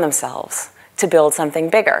beyond themselves, to build something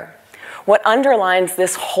bigger. What underlines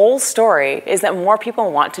this whole story is that more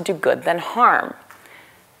people want to do good than harm.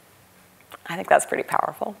 I think that's pretty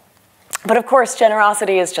powerful. But of course,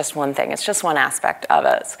 generosity is just one thing. It's just one aspect of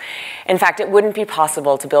it. In fact, it wouldn't be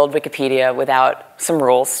possible to build Wikipedia without some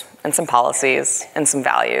rules and some policies and some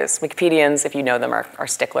values. Wikipedians, if you know them, are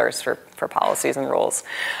sticklers for policies and rules.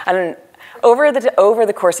 And over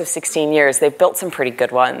the course of 16 years, they've built some pretty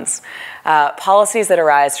good ones. Policies that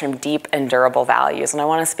arise from deep and durable values. And I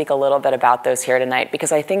want to speak a little bit about those here tonight,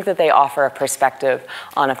 because I think that they offer a perspective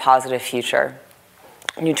on a positive future.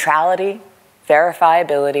 Neutrality,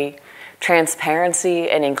 verifiability, transparency,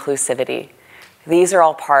 and inclusivity. These are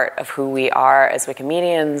all part of who we are as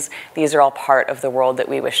Wikimedians. These are all part of the world that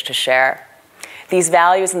we wish to share. These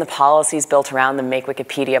values and the policies built around them make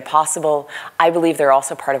Wikipedia possible. I believe they're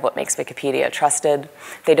also part of what makes Wikipedia trusted.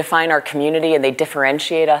 They define our community and they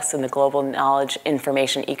differentiate us in the global knowledge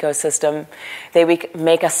information ecosystem. They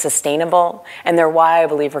make us sustainable, and they're why I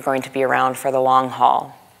believe we're going to be around for the long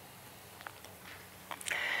haul.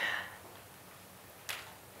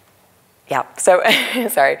 Yeah, so,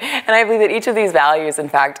 sorry. And I believe that each of these values, in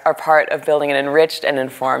fact, are part of building an enriched and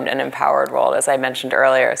informed and empowered world, as I mentioned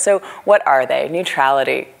earlier. So what are they?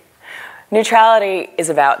 Neutrality. Neutrality is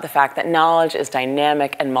about the fact that knowledge is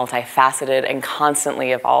dynamic and multifaceted and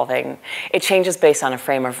constantly evolving. It changes based on a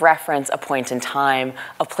frame of reference, a point in time,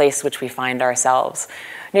 a place which we find ourselves.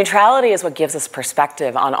 Neutrality is what gives us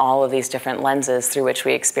perspective on all of these different lenses through which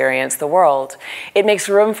we experience the world. It makes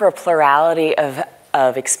room for a plurality of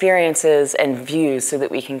experiences and views so that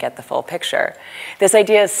we can get the full picture. This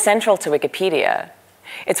idea is central to Wikipedia.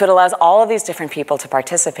 It's what allows all of these different people to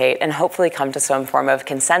participate and hopefully come to some form of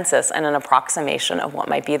consensus and an approximation of what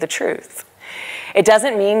might be the truth. It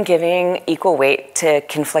doesn't mean giving equal weight to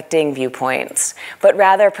conflicting viewpoints, but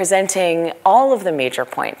rather presenting all of the major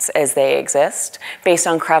points as they exist based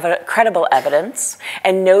on credible evidence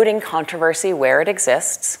and noting controversy where it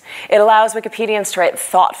exists. It allows Wikipedians to write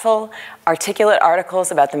thoughtful, articulate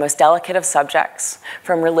articles about the most delicate of subjects,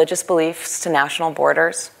 from religious beliefs to national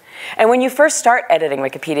borders. And when you first start editing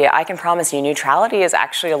Wikipedia, I can promise you neutrality is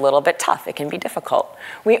actually a little bit tough. It can be difficult.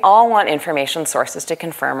 We all want information sources to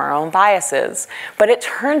confirm our own biases. But it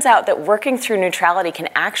turns out that working through neutrality can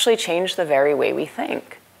actually change the very way we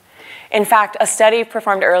think. In fact, a study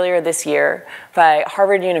performed earlier this year by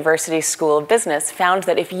Harvard University School of Business found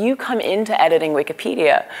that if you come into editing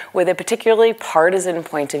Wikipedia with a particularly partisan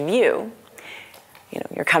point of view,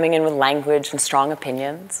 you're coming in with language and strong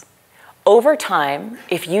opinions, Over time,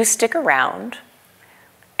 if you stick around,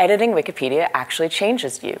 editing Wikipedia actually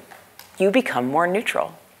changes you. You become more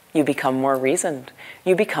neutral. You become more reasoned.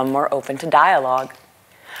 You become more open to dialogue.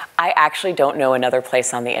 I actually don't know another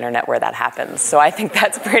place on the internet where that happens, so I think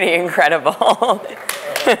that's pretty incredible.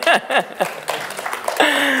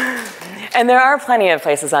 And there are plenty of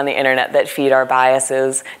places on the internet that feed our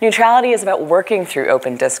biases. Neutrality is about working through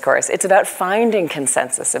open discourse. It's about finding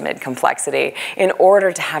consensus amid complexity in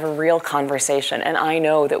order to have a real conversation. And I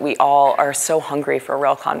know that we all are so hungry for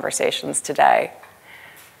real conversations today.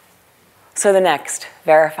 So the next,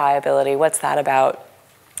 verifiability, what's that about?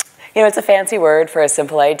 You know, it's a fancy word for a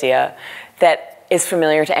simple idea that is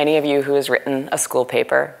familiar to any of you who has written a school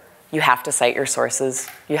paper. You have to cite your sources.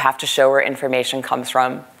 You have to show where information comes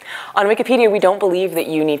from. On Wikipedia, we don't believe that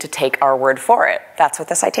you need to take our word for it. That's what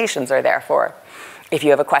the citations are there for. If you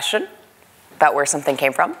have a question about where something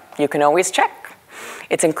came from, you can always check.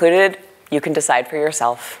 It's included. You can decide for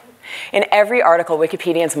yourself. In every article,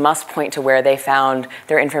 Wikipedians must point to where they found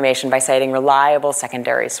their information by citing reliable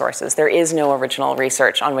secondary sources. There is no original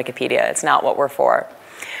research on Wikipedia. It's not what we're for.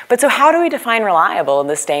 But so how do we define reliable in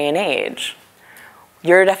this day and age?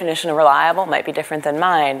 Your definition of reliable might be different than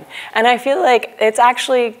mine. And I feel like it's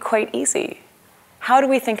actually quite easy. How do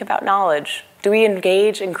we think about knowledge? Do we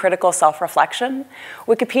engage in critical self-reflection?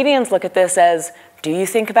 Wikipedians look at this as, do you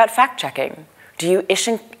think about fact-checking? Do you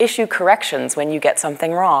issue corrections when you get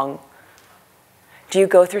something wrong? Do you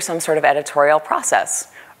go through some sort of editorial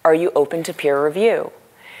process? Are you open to peer review?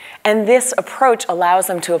 And this approach allows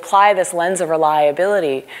them to apply this lens of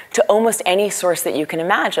reliability to almost any source that you can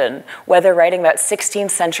imagine, whether writing about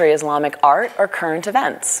 16th century Islamic art or current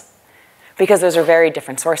events, because those are very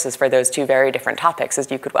different sources for those two very different topics,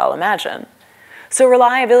 as you could well imagine. So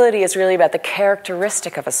reliability is really about the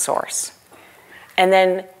characteristic of a source, and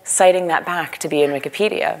then citing that back to be in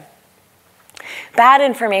Wikipedia. Bad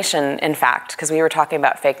information, in fact, because we were talking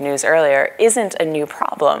about fake news earlier, isn't a new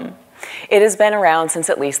problem. It has been around since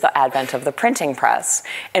at least the advent of the printing press,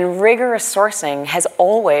 and rigorous sourcing has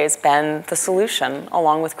always been the solution,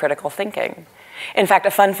 along with critical thinking. In fact,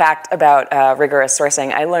 a fun fact about rigorous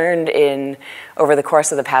sourcing, I learned over the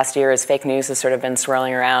course of the past year as fake news has sort of been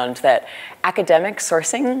swirling around, that academic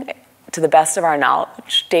sourcing, to the best of our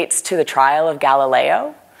knowledge, dates to the trial of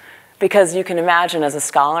Galileo. Because you can imagine, as a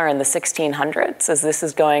scholar in the 1600s, as this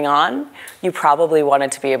is going on, you probably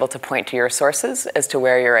wanted to be able to point to your sources as to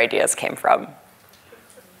where your ideas came from.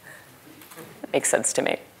 Makes sense to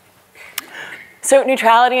me. So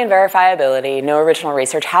neutrality and verifiability, no original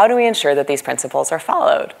research, how do we ensure that these principles are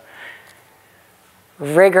followed?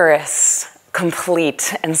 Rigorous,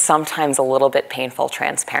 complete, and sometimes a little bit painful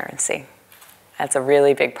transparency. That's a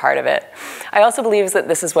really big part of it. I also believe that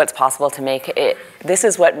this is what's possible to this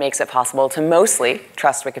is what makes it possible to mostly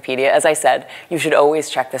trust Wikipedia. As I said, you should always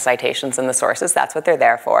check the citations and the sources. That's what they're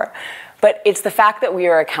there for. But it's the fact that we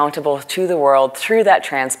are accountable to the world through that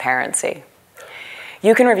transparency.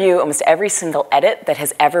 You can review almost every single edit that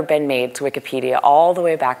has ever been made to Wikipedia all the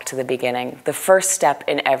way back to the beginning, the first step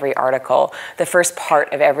in every article, the first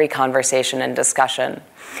part of every conversation and discussion.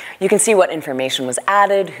 You can see what information was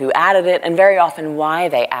added, who added it, and very often why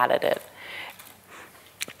they added it.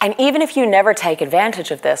 And even if you never take advantage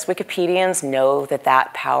of this, Wikipedians know that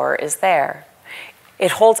that power is there.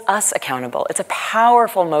 It holds us accountable. It's a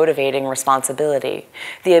powerful motivating responsibility,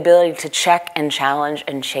 the ability to check and challenge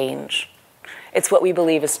and change. It's what we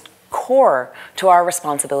believe is core to our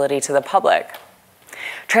responsibility to the public.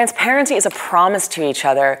 Transparency is a promise to each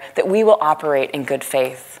other that we will operate in good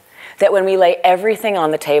faith, that when we lay everything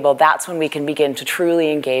on the table, that's when we can begin to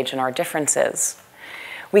truly engage in our differences.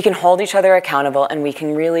 We can hold each other accountable, and we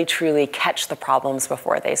can really, truly catch the problems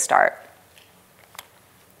before they start.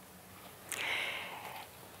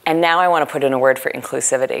 And now I want to put in a word for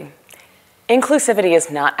inclusivity. Inclusivity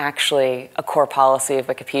is not actually a core policy of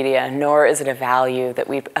Wikipedia, nor is it a value that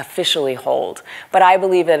we officially hold. But I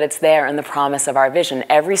believe that it's there in the promise of our vision.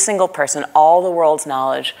 Every single person, all the world's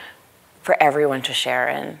knowledge for everyone to share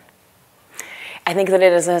in. I think that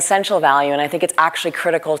it is an essential value, and I think it's actually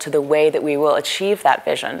critical to the way that we will achieve that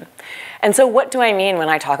vision. And so what do I mean when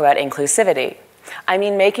I talk about inclusivity? I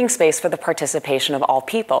mean making space for the participation of all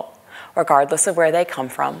people, regardless of where they come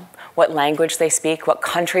from, what language they speak, what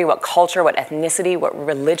country, what culture, what ethnicity, what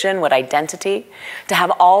religion, what identity. To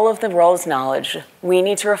have all of the world's knowledge, we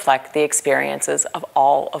need to reflect the experiences of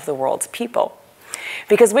all of the world's people.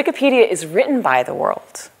 Because Wikipedia is written by the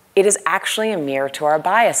world, it is actually a mirror to our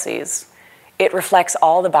biases. It reflects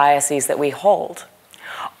all the biases that we hold.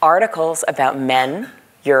 Articles about men,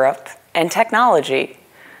 Europe, and technology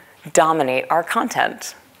dominate our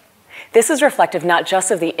content. This is reflective not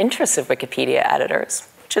just of the interests of Wikipedia editors,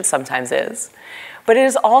 which it sometimes is, but it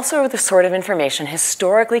is also the sort of information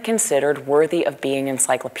historically considered worthy of being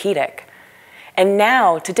encyclopedic. And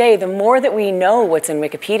now, today, the more that we know what's in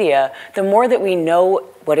Wikipedia, the more that we know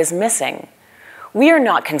what is missing. We are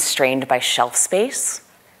not constrained by shelf space.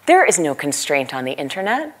 There is no constraint on the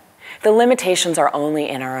internet. The limitations are only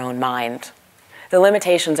in our own mind. The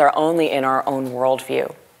limitations are only in our own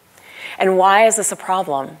worldview. And why is this a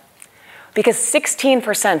problem? Because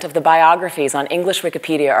 16% of the biographies on English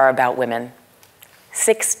Wikipedia are about women.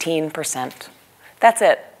 16%. That's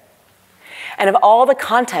it. And of all the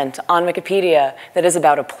content on Wikipedia that is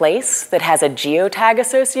about a place that has a geotag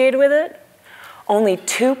associated with it, only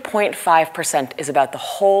 2.5% is about the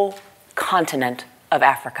whole continent of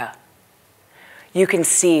Africa. You can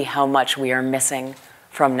see how much we are missing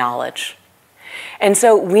from knowledge. And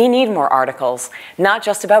so we need more articles, not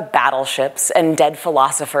just about battleships and dead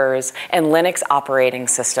philosophers and Linux operating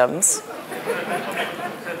systems.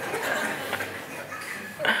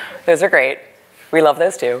 Those are great. We love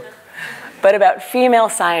those too. But about female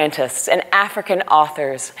scientists and African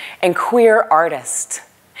authors and queer artists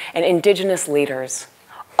and indigenous leaders.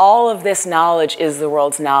 All of this knowledge is the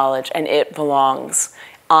world's knowledge, and it belongs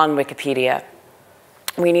on Wikipedia.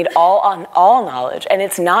 We need all knowledge, and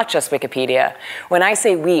it's not just Wikipedia. When I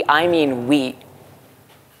say we, I mean we.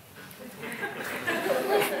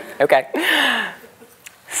 Okay.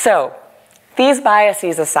 So, these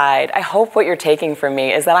biases aside, I hope what you're taking from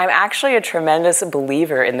me is that I'm actually a tremendous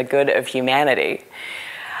believer in the good of humanity.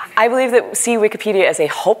 I believe that see Wikipedia as a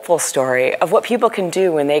hopeful story of what people can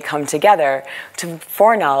do when they come together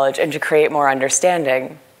for knowledge and to create more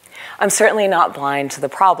understanding. I'm certainly not blind to the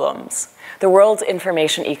problems. The world's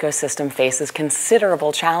information ecosystem faces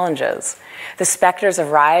considerable challenges. The specters of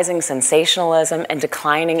rising sensationalism and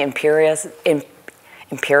declining empiricism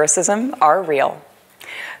are real.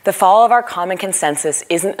 The fall of our common consensus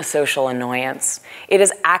isn't a social annoyance. It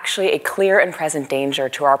is actually a clear and present danger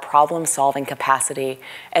to our problem-solving capacity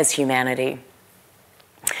as humanity.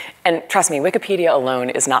 And trust me, Wikipedia alone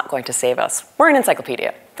is not going to save us. We're an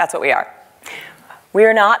encyclopedia. That's what we are. We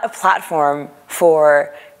are not a platform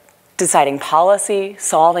for deciding policy,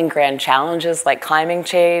 solving grand challenges like climate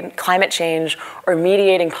change, or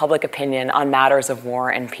mediating public opinion on matters of war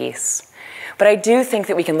and peace. But I do think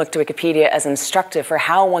that we can look to Wikipedia as instructive for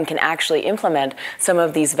how one can actually implement some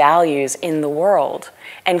of these values in the world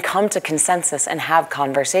and come to consensus and have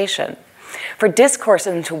conversation. For discourse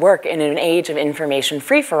and to work in an age of information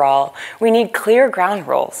free-for-all, we need clear ground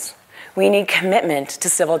rules. We need commitment to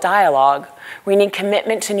civil dialogue. We need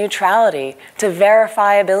commitment to neutrality, to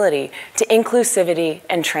verifiability, to inclusivity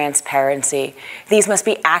and transparency. These must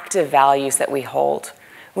be active values that we hold.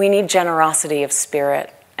 We need generosity of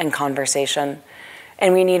spirit and conversation,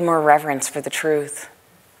 and we need more reverence for the truth.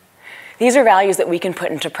 These are values that we can put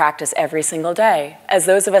into practice every single day, as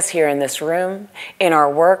those of us here in this room, in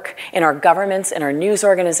our work, in our governments, in our news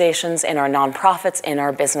organizations, in our nonprofits, in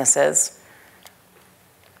our businesses.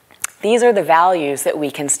 These are the values that we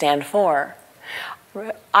can stand for.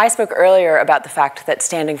 I spoke earlier about the fact that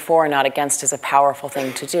standing for, not against, is a powerful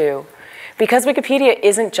thing to do. Because Wikipedia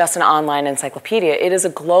isn't just an online encyclopedia, it is a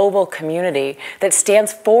global community that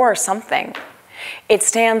stands for something. It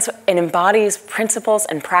stands and embodies principles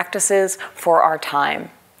and practices for our time.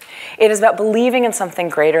 It is about believing in something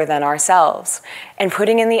greater than ourselves and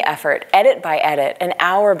putting in the effort, edit by edit and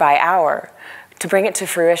hour by hour, to bring it to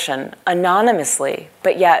fruition anonymously,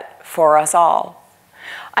 but yet for us all.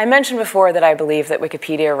 I mentioned before that I believe that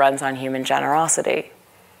Wikipedia runs on human generosity.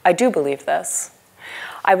 I do believe this.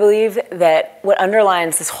 I believe that what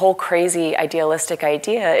underlines this whole crazy idealistic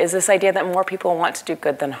idea is this idea that more people want to do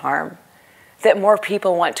good than harm, that more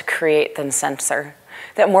people want to create than censor,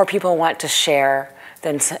 that more people want to share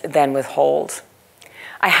than withhold.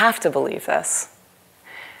 I have to believe this.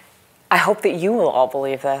 I hope that you will all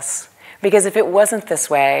believe this, because if it wasn't this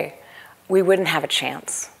way, we wouldn't have a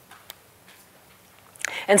chance.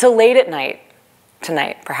 And so late at night,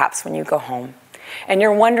 tonight, perhaps when you go home, and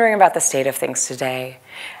you're wondering about the state of things today,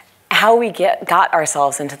 how we got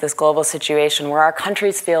ourselves into this global situation where our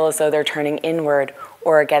countries feel as though they're turning inward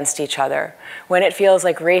or against each other, when it feels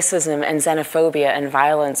like racism and xenophobia and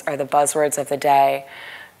violence are the buzzwords of the day,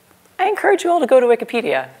 I encourage you all to go to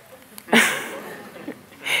Wikipedia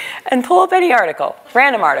and pull up any article,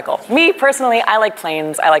 random article. Me, personally, I like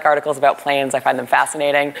planes. I like articles about planes. I find them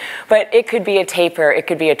fascinating. But it could be a tapir, it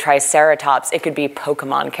could be a triceratops, it could be a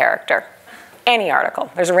Pokemon character. Any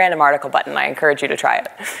article. There's a random article button. I encourage you to try it.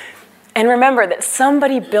 And remember that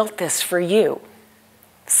somebody built this for you.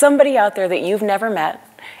 Somebody out there that you've never met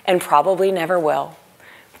and probably never will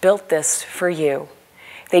built this for you.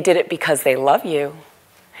 They did it because they love you.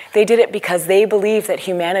 They did it because they believe that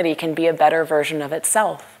humanity can be a better version of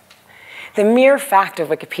itself. The mere fact of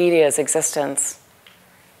Wikipedia's existence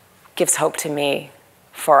gives hope to me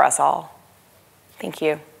for us all. Thank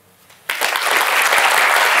you.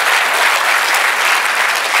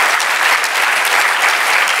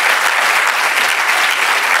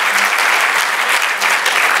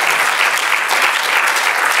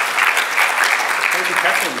 Thank you,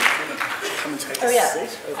 Katherine. Come and take a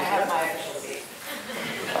seat. I have my actual seat.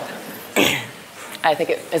 I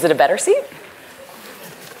think is it a better seat?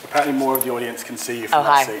 Apparently more of the audience can see you from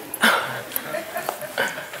that seat.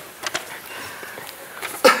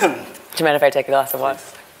 Do you mind if I take a glass of water?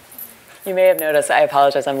 You may have noticed, I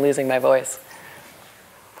apologize, I'm losing my voice.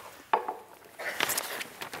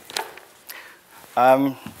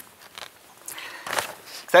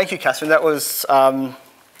 Thank you, Katherine. That was, all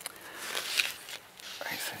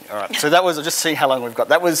right, so that was, I'll just see how long we've got.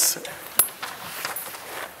 That was,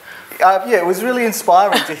 yeah, it was really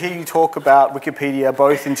inspiring to hear you talk about Wikipedia,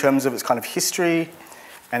 both in terms of its kind of history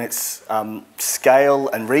and its scale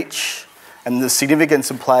and reach, and the significance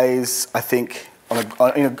it plays, I think,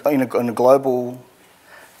 in a global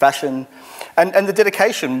fashion, and the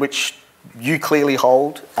dedication which you clearly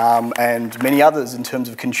hold, and many others in terms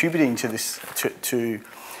of contributing to this, to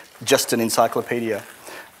just an encyclopedia.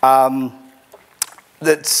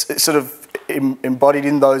 That's sort of embodied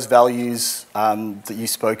in those values that you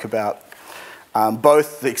spoke about,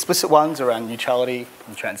 both the explicit ones around neutrality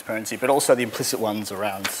and transparency, but also the implicit ones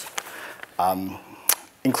around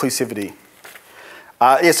inclusivity.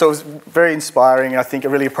 Yeah, so it was very inspiring, and I think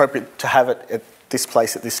really appropriate to have it at this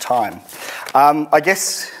place at this time. I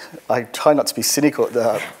guess I try not to be cynical,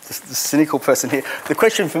 the cynical person here. The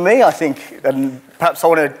question for me, I think, and perhaps I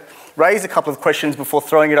want to raise a couple of questions before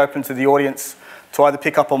throwing it open to the audience to either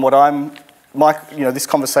pick up on what this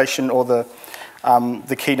conversation or the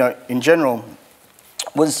keynote in general,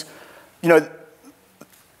 was,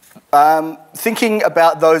 thinking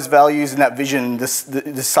about those values and that vision, the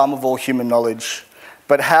sum of all human knowledge,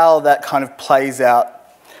 but how that kind of plays out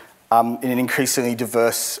in an increasingly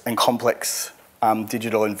diverse and complex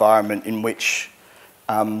digital environment in which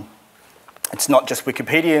it's not just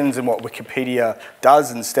Wikipedians and what Wikipedia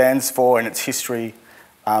does and stands for and its history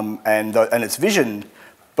and its vision,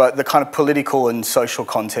 but the kind of political and social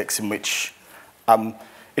context in which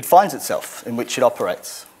it finds itself, in which it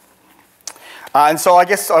operates. And so I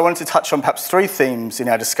guess I wanted to touch on perhaps three themes in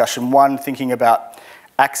our discussion. One, thinking about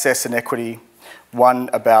access and equity. One,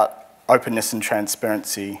 about openness and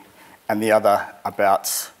transparency. And the other,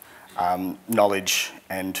 about knowledge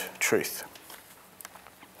and truth.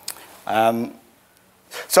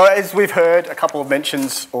 So as we've heard, a couple of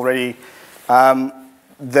mentions already,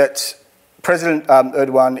 that President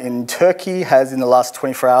Erdogan in Turkey has, in the last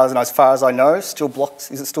 24 hours, and as far as I know, still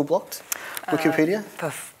blocked. Is it still blocked? Wikipedia?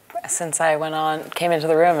 Since I came into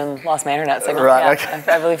the room and lost my internet signal. Right, yeah,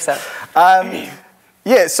 okay. I believe so.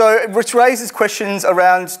 Yeah, so which raises questions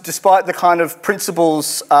around, despite the kind of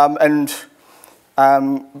principles and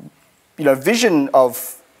vision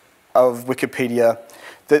of Wikipedia,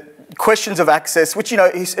 that questions of access, which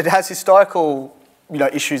it has historical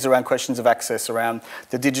issues around questions of access, around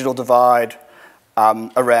the digital divide,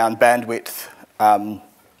 around bandwidth,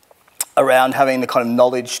 around having the kind of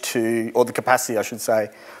knowledge or the capacity, I should say,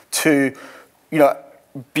 to,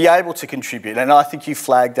 be able to contribute. And I think you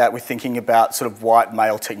flagged that with thinking about sort of white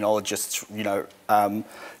male technologists,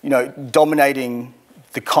 dominating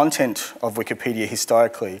the content of Wikipedia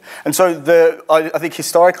historically. And so I think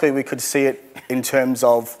historically we could see it in terms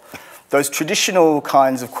of those traditional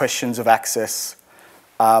kinds of questions of access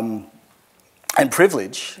and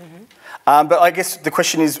privilege. Mm-hmm. But I guess the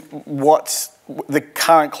question is, what's the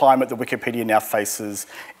current climate that Wikipedia now faces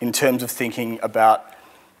in terms of thinking about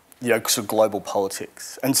sort of global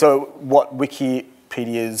politics? And so what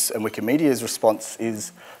Wikipedia's and Wikimedia's response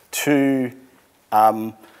is to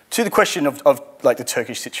the question of like the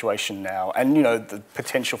Turkish situation now, and the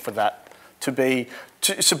potential for that to be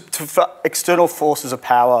for external forces of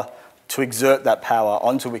power to exert that power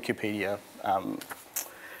onto Wikipedia,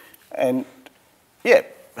 and yeah,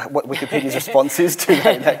 what Wikipedia's response is to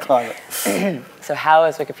that climate. So how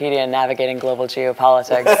is Wikipedia navigating global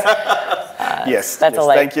geopolitics? Yes, that's a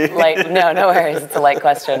light, thank you. No worries. It's a light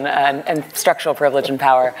question, and structural privilege and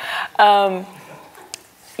power.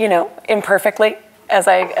 Imperfectly, as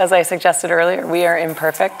I suggested earlier, we are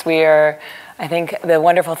imperfect. I think the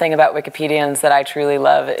wonderful thing about Wikipedians that I truly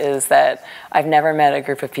love is that I've never met a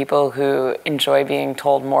group of people who enjoy being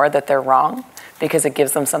told more that they're wrong because it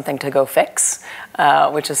gives them something to go fix,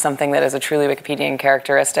 which is something that is a truly Wikipedian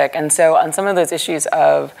characteristic. And so on some of those issues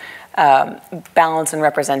of balance and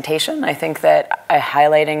representation, I think that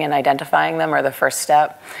highlighting and identifying them are the first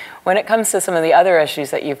step. When it comes to some of the other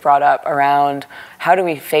issues that you've brought up around how do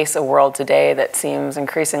we face a world today that seems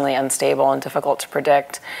increasingly unstable and difficult to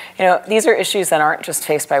predict, these are issues that aren't just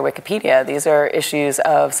faced by Wikipedia. These are issues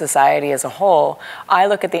of society as a whole. I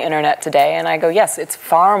look at the internet today and I go, yes, it's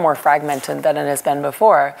far more fragmented than it has been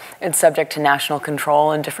before. It's subject to national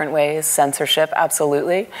control in different ways, censorship,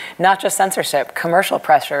 absolutely. Not just censorship, commercial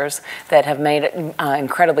pressures that have made it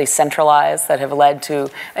incredibly centralized, that have led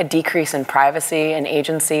to a decrease in privacy and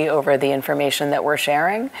agency over the information that we're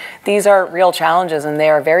sharing. These are real challenges, and they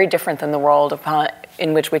are very different than the world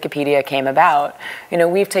in which Wikipedia came about.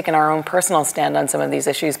 We've taken our own personal stand on some of these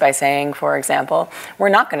issues by saying, for example, we're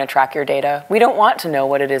not going to track your data. We don't want to know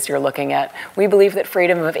what it is you're looking at. We believe that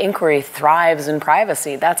freedom of inquiry thrives in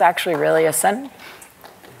privacy. That's actually really essential.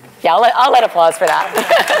 Yeah, I'll let applause for that.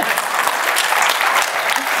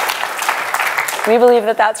 We believe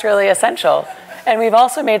that that's really essential. And we've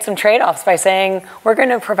also made some trade-offs by saying we're going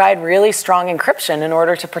to provide really strong encryption in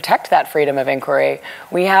order to protect that freedom of inquiry.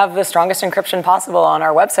 We have the strongest encryption possible on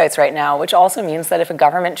our websites right now, which also means that if a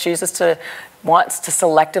government wants to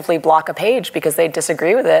selectively block a page because they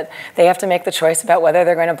disagree with it, they have to make the choice about whether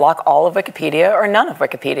they're going to block all of Wikipedia or none of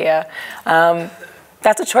Wikipedia.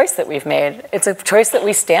 That's a choice that we've made. It's a choice that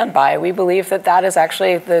we stand by. We believe that that is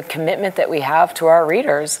actually the commitment that we have to our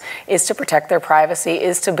readers, is to protect their privacy,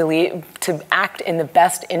 is to act in the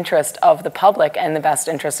best interest of the public and the best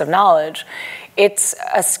interest of knowledge. It's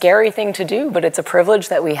a scary thing to do, but it's a privilege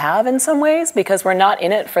that we have in some ways because we're not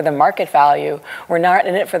in it for the market value. We're not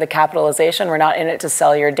in it for the capitalization. We're not in it to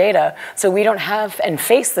sell your data. So we don't have and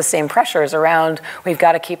face the same pressures around, we've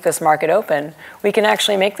got to keep this market open. We can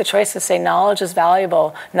actually make the choice to say knowledge is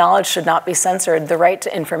valuable. Knowledge should not be censored. The right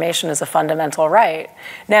to information is a fundamental right.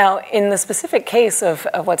 Now, in the specific case of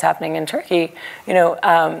what's happening in Turkey,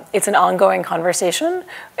 it's an ongoing conversation.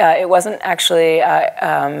 It wasn't actually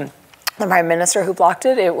the Prime Minister who blocked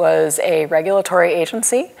it. It was a regulatory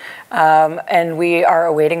agency, and we are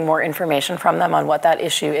awaiting more information from them on what that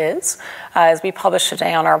issue is. As we published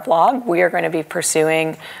today on our blog, we are going to be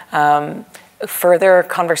pursuing further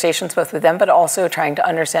conversations both with them, but also trying to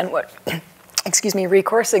understand what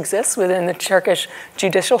recourse exists within the Turkish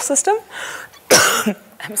judicial system.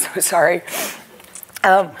 I'm so sorry.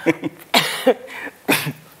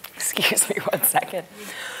 Excuse me 1 second.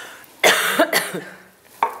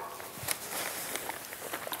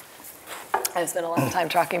 I spent a lot of time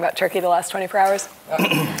talking about Turkey the last 24 hours.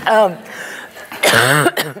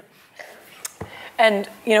 And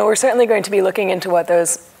we're certainly going to be looking into what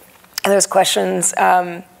those questions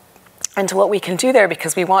and to what we can do there,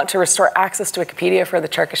 because we want to restore access to Wikipedia for the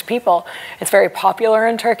Turkish people. It's very popular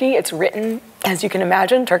in Turkey. It's written, as you can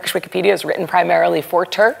imagine, Turkish Wikipedia is written primarily for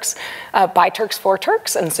Turks, by Turks for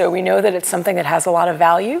Turks, and so we know that it's something that has a lot of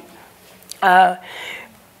value.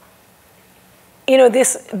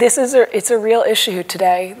 It's a real issue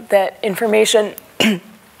today that information,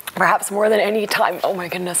 perhaps more than any time, oh my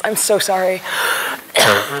goodness, I'm so sorry,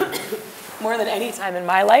 more than any time in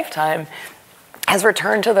my lifetime, has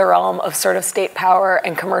returned to the realm of sort of state power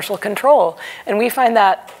and commercial control. And we find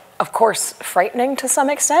that, of course, frightening to some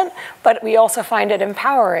extent, but we also find it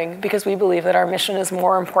empowering because we believe that our mission is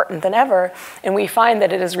more important than ever. And we find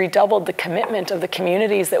that it has redoubled the commitment of the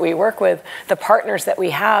communities that we work with, the partners that we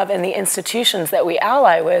have, and the institutions that we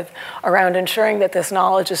ally with around ensuring that this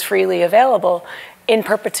knowledge is freely available in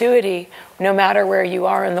perpetuity, no matter where you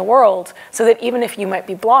are in the world, so that even if you might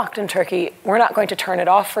be blocked in Turkey, we're not going to turn it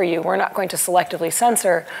off for you. We're not going to selectively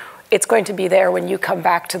censor. It's going to be there when you come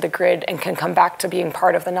back to the grid and can come back to being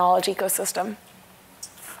part of the knowledge ecosystem.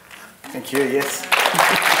 Thank you, yes.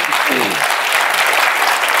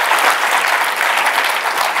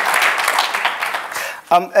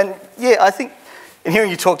 And yeah, I think in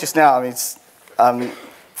hearing you talk just now, I mean, it's, and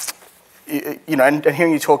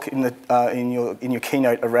hearing you talk in your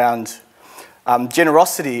keynote around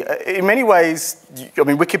generosity, in many ways, I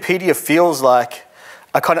mean, Wikipedia feels like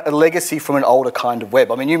a legacy from an older kind of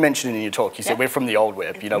web. I mean, you mentioned it in your talk. You said we're from the old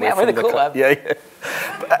web. We're the cool web. Yeah.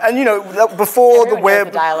 And before the web,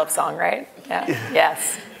 the dial-up song, right? Yeah.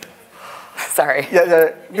 Yes. Sorry.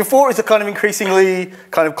 Yeah. Before it was a kind of increasingly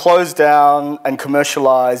kind of closed down and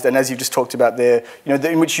commercialized, and as you just talked about there,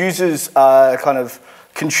 in which users are kind of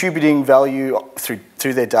contributing value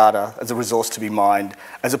through their data as a resource to be mined,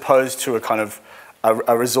 as opposed to a kind of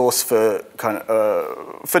a resource for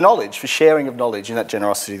for knowledge, for sharing of knowledge, and that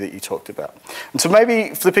generosity that you talked about. And so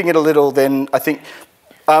maybe flipping it a little, then I think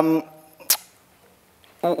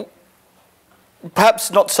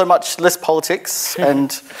perhaps not so much less politics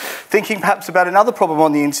and thinking perhaps about another problem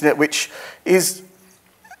on the internet, which is,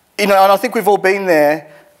 and I think we've all been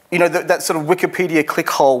there, that sort of Wikipedia click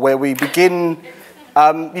hole where we begin,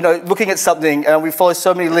 looking at something and we follow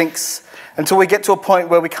so many links until we get to a point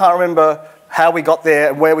where we can't remember how we got there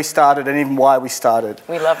and where we started and even why we started.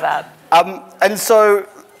 We love that. And so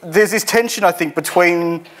there's this tension, I think,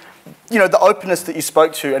 between, the openness that you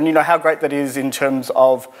spoke to and, how great that is in terms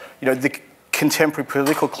of, the contemporary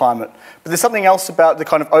political climate. But there's something else about the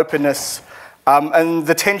kind of openness and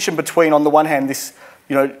the tension between, on the one hand, this,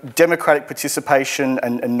 democratic participation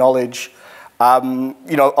and knowledge, of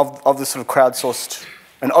the sort of crowdsourced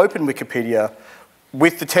and open Wikipedia,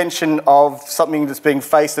 with the tension of something that's being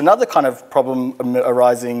faced, another kind of problem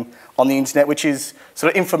arising on the internet, which is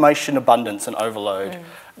sort of information abundance and overload.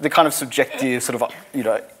 The kind of subjective sort of,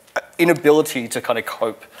 inability to kind of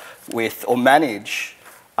cope with or manage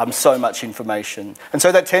so much information. And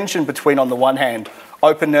so that tension between, on the one hand,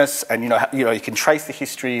 openness and, you can trace the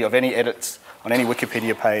history of any edits on any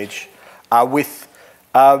Wikipedia page with,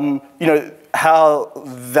 how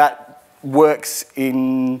that works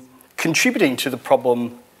in contributing to the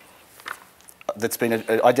problem that's been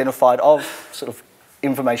identified of sort of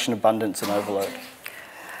information abundance and overload.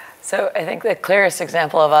 So I think the clearest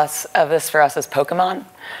example of this for us is Pokemon.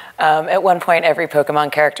 At one point, every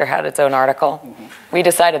Pokemon character had its own article. Mm-hmm. We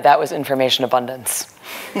decided that was information abundance.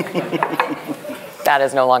 That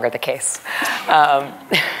is no longer the case.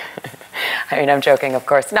 I'm joking, of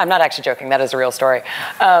course. No, I'm not actually joking. That is a real story.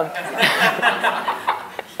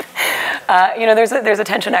 There's a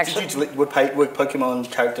tension actually. Did you delete, were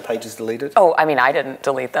Pokemon character pages deleted? Oh, I didn't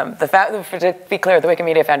delete them. To be clear, the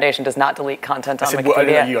Wikimedia Foundation does not delete content on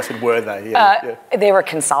Wikipedia. I said were they? Yeah, They were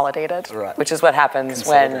consolidated, right. Which is what happens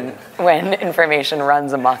when information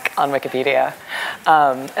runs amok on Wikipedia.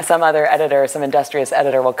 Some other editor, some industrious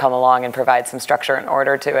editor will come along and provide some structure and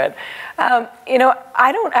order to it.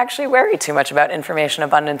 I don't actually worry too much about information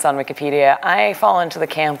abundance on Wikipedia. I fall into the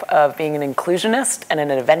camp of being an inclusionist and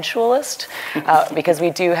an eventualist because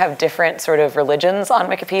we do have different sort of religions on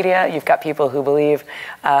Wikipedia. You've got people who believe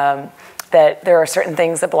that there are certain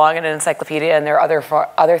things that belong in an encyclopedia and there are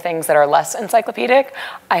other things that are less encyclopedic.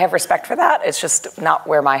 I have respect for that. It's just not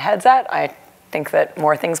where my head's at. I think that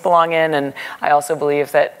more things belong in, and I also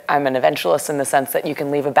believe that I'm an eventualist in the sense that you can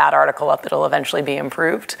leave a bad article up that'll eventually be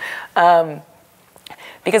improved.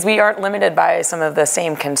 Because we aren't limited by some of the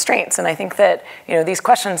same constraints. And I think that these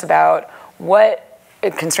questions about what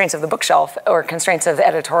constraints of the bookshelf or constraints of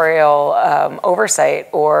editorial oversight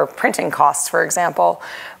or printing costs, for example.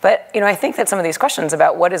 But I think that some of these questions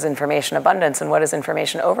about what is information abundance and what is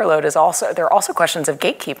information overload they're also questions of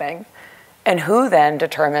gatekeeping. And who then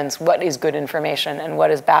determines what is good information and what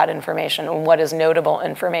is bad information and what is notable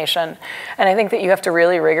information? And I think that you have to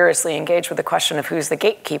really rigorously engage with the question of who's the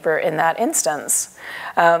gatekeeper in that instance.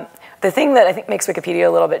 The thing that I think makes Wikipedia a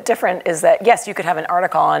little bit different is that, yes, you could have an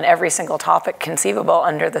article on every single topic conceivable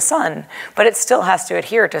under the sun, but it still has to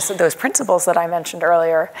adhere to those principles that I mentioned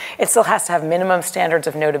earlier. It still has to have minimum standards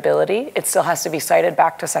of notability. It still has to be cited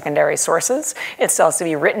back to secondary sources. It still has to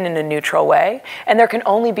be written in a neutral way, and there can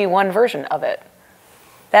only be one version of it.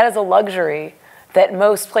 That is a luxury that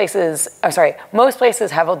most places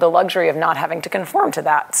have the luxury of not having to conform to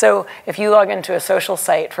that. So if you log into a social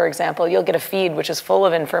site, for example, you'll get a feed which is full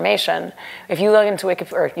of information. If you log into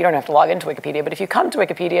Wikipedia, or you don't have to log into Wikipedia, but if you come to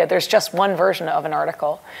Wikipedia, there's just one version of an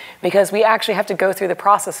article, because we actually have to go through the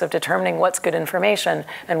process of determining what's good information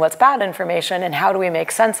and what's bad information, and how do we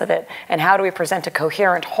make sense of it, and how do we present a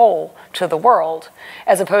coherent whole to the world,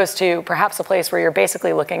 as opposed to perhaps a place where you're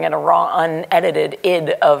basically looking at a raw, unedited id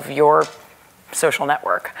of your social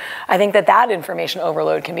network. I think that information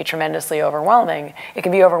overload can be tremendously overwhelming. It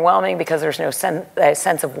can be overwhelming because there's no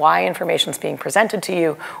sense of why information is being presented to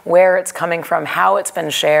you, where it's coming from, how it's been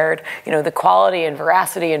shared, the quality and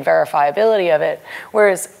veracity and verifiability of it.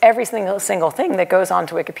 Whereas every single thing that goes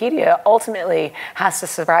onto Wikipedia ultimately has to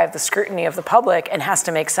survive the scrutiny of the public and has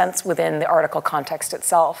to make sense within the article context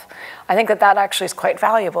itself. I think that actually is quite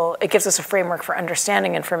valuable. It gives us a framework for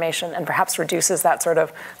understanding information and perhaps reduces that sort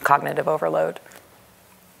of cognitive overload.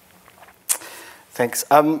 Thanks.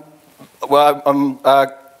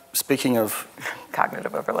 Speaking of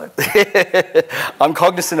cognitive overload, I'm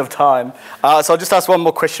cognizant of time, so I'll just ask one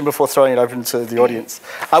more question before throwing it open to the audience,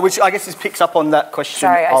 which I guess picks up on that question.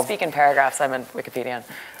 Sorry, I speak in paragraphs. I'm a Wikipedian.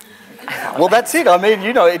 Well, that's it. I mean,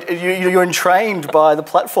 you're entrained by the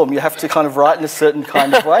platform. You have to kind of write in a certain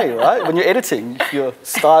kind of way, right? When you're editing, you're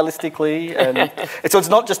stylistically, and so it's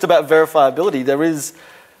not just about verifiability. There is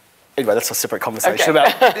anyway, that's a separate conversation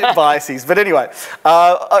about biases. But anyway,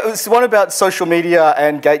 it was one about social media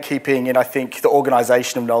and gatekeeping and I think the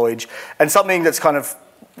organisation of knowledge, and something that's kind of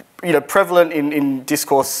prevalent in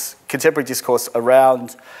discourse, contemporary discourse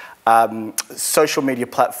around social media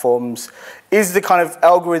platforms is the kind of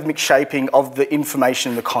algorithmic shaping of the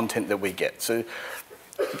information and the content that we get. So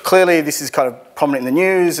clearly this is kind of prominent in the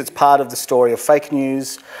news, it's part of the story of fake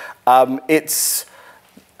news. It's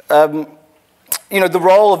the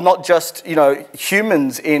role of not just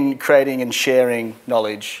humans in creating and sharing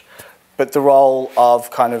knowledge, but the role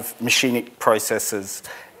of kind of machinic processes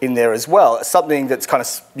in there as well. It's something that's kind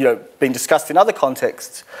of been discussed in other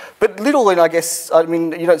contexts, but little, and I guess so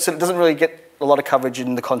it doesn't really get a lot of coverage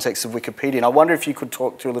in the context of Wikipedia. And I wonder if you could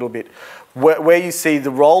talk to a little bit where you see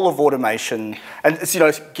the role of automation, and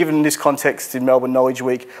given this context in Melbourne Knowledge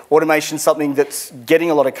Week, automation is something that's getting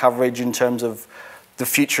a lot of coverage in terms of the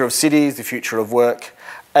future of cities, the future of work,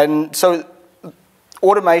 and so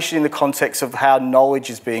automation in the context of how knowledge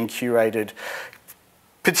is being curated,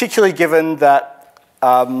 particularly given that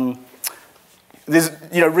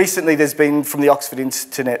recently there's been, from the Oxford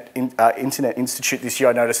Internet Institute this year,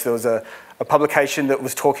 I noticed there was a publication that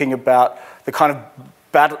was talking about the kind of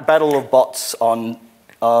battle of bots on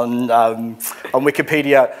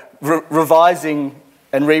Wikipedia, revising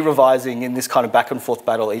and re-revising in this kind of back and forth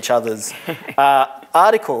battle each other's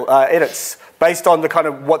article edits based on the kind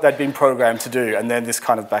of what they'd been programmed to do, and then this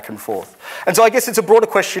kind of back and forth. And so I guess it's a broader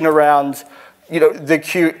question around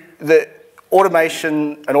the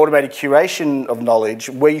automation and automated curation of knowledge,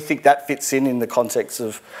 where you think that fits in the context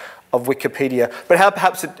of Wikipedia, but how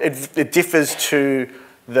perhaps it differs to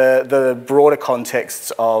the broader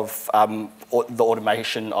contexts of the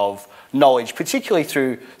automation of knowledge, particularly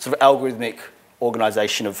through sort of algorithmic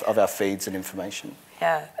organisation of our feeds and information.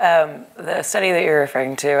 Yeah, the study that you're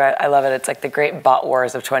referring to, I love it. It's like the Great Bot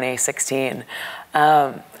Wars of 2016.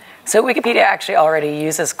 So Wikipedia actually already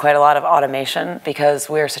uses quite a lot of automation because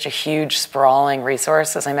we're such a huge, sprawling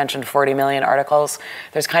resource. As I mentioned, 40 million articles.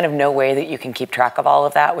 There's kind of no way that you can keep track of all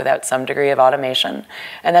of that without some degree of automation.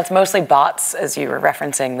 And that's mostly bots, as you were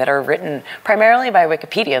referencing, that are written primarily by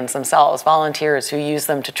Wikipedians themselves, volunteers who use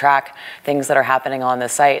them to track things that are happening on the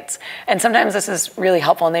sites. And sometimes this is really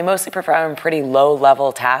helpful, and they mostly perform pretty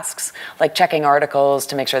low-level tasks, like checking articles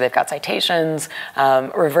to make sure they've got citations,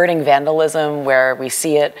 reverting vandalism where we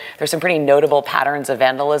see it. There's some pretty notable patterns of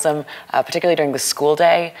vandalism, particularly during the school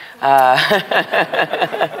day, that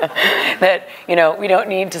we don't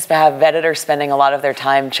need to have editors spending a lot of their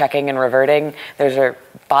time checking and reverting.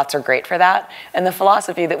 Bots are great for that. And the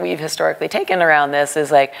philosophy that we've historically taken around this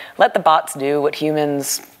is like, let the bots do what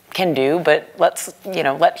humans can do, but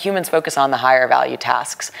let humans focus on the higher value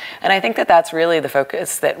tasks. And I think that that's really the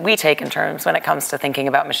focus that we take in terms when it comes to thinking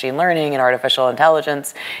about machine learning and artificial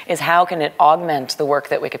intelligence, is how can it augment the work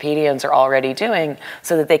that Wikipedians are already doing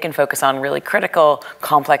so that they can focus on really critical,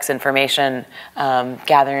 complex information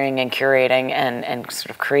gathering and curating and sort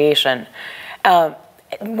of creation.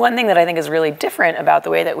 One thing that I think is really different about the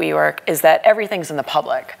way that we work is that everything's in the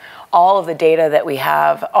public. All of the data that we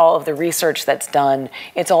have, all of the research that's done,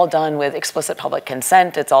 it's all done with explicit public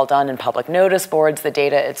consent. It's all done in public notice boards. The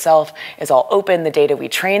data itself is all open. The data we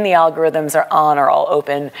train the algorithms are all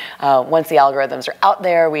open. Once the algorithms are out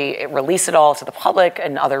there, we release it all to the public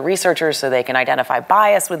and other researchers so they can identify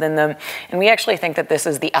bias within them. And we actually think that this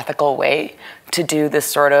is the ethical way to do this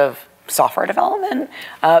sort of software development,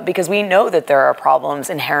 because we know that there are problems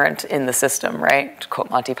inherent in the system, right? To quote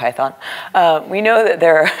Monty Python. We know that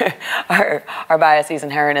there are biases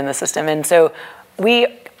inherent in the system. And so we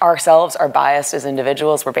ourselves are biased as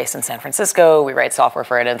individuals. We're based in San Francisco. We write software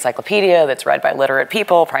for an encyclopedia that's read by literate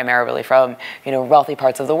people, primarily from wealthy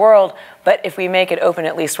parts of the world. But if we make it open,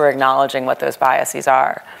 at least we're acknowledging what those biases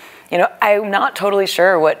are. I'm not totally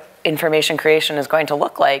sure what information creation is going to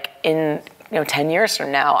look like in 10 years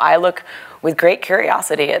from now. I look with great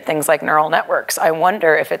curiosity at things like neural networks. I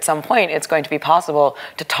wonder if at some point it's going to be possible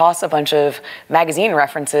to toss a bunch of magazine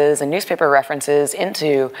references and newspaper references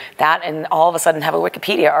into that and all of a sudden have a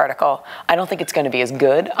Wikipedia article. I don't think it's going to be as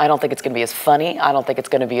good. I don't think it's going to be as funny. I don't think it's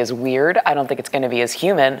going to be as weird. I don't think it's going to be as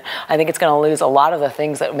human. I think it's going to lose a lot of the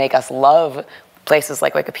things that make us love places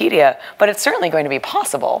like Wikipedia, but it's certainly going to be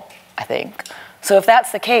possible, I think. So if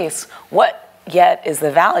that's the case, what yet is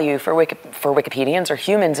the value for Wikipedians or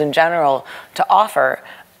humans in general to offer?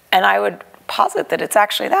 And I would posit that it's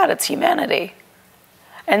actually that, it's humanity.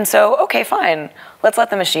 And so, okay, fine, let's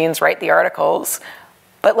let the machines write the articles,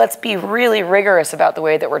 but let's be really rigorous about the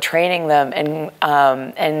way that we're training them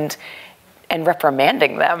and and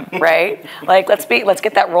reprimanding them, right? Like, let's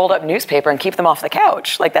get that rolled up newspaper and keep them off the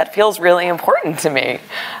couch. Like, that feels really important to me.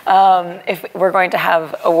 If we're going to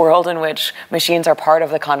have a world in which machines are part of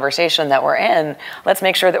the conversation that we're in, let's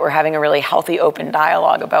make sure that we're having a really healthy, open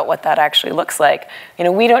dialogue about what that actually looks like. You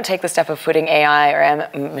know, we don't take the step of putting AI or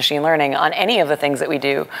machine learning on any of the things that we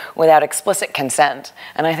do without explicit consent.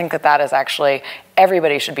 And I think that that is actually,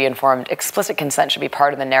 everybody should be informed. Explicit consent should be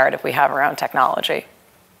part of the narrative we have around technology.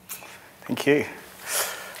 Thank you.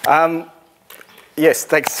 Yes,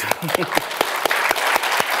 thanks.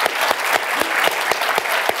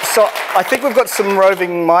 So I think we've got some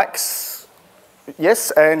roving mics.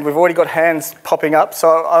 Yes, and we've already got hands popping up. So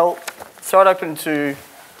I'll throw it open to,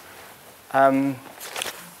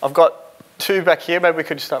 I've got two back here. Maybe we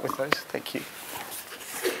could start with those. Thank you.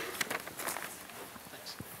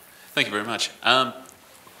 Thank you very much.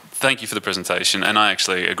 Thank you for the presentation, and I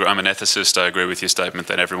actually agree. I'm an ethicist. I agree with your statement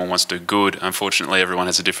that everyone wants to do good. Unfortunately, everyone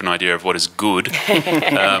has a different idea of what is good.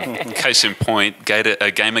 Case in point,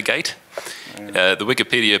 Gamergate. The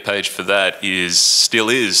Wikipedia page for that still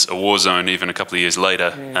is a war zone even a couple of years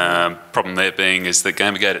later. Problem there being is that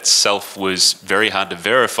Gamergate itself was very hard to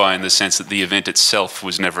verify in the sense that the event itself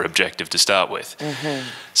was never objective to start with.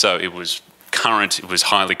 So it was current, it was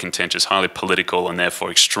highly contentious, highly political, and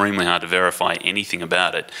therefore extremely hard to verify anything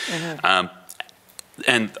about it.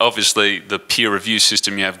 And obviously the peer review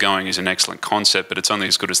system you have going is an excellent concept, but it's only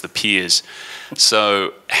as good as the peers.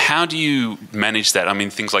 So how do you manage that? I mean,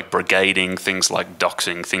 things like brigading, things like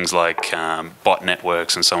doxing, things like bot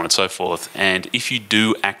networks and so on and so forth. And if you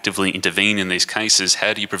do actively intervene in these cases,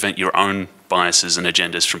 how do you prevent your own biases and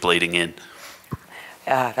agendas from bleeding in?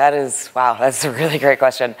 Yeah, wow, that's a really great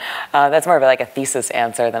question. That's more of like a thesis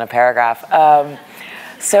answer than a paragraph.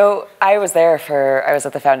 So I was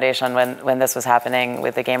at the foundation when this was happening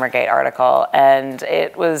with the Gamergate article, and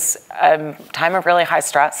it was a time of really high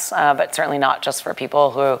stress, but certainly not just for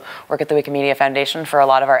people who work at the Wikimedia Foundation. For a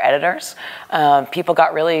lot of our editors, people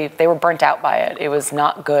they were burnt out by it. It was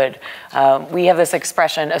not good. We have this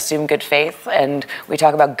expression, assume good faith, and we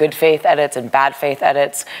talk about good faith edits and bad faith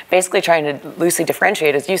edits, basically trying to loosely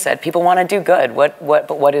differentiate, as you said. People want to do good, but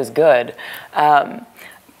what is good?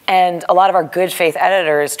 And a lot of our good faith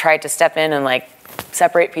editors tried to step in and like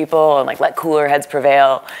separate people and like let cooler heads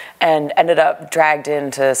prevail, and ended up dragged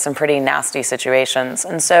into some pretty nasty situations.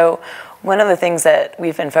 And so one of the things that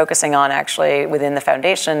we've been focusing on actually within the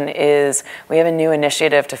foundation is we have a new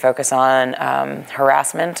initiative to focus on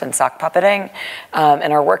harassment and sock puppeting,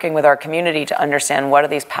 and are working with our community to understand what do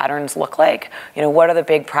these patterns look like, what are the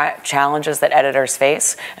big challenges that editors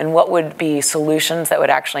face, and what would be solutions that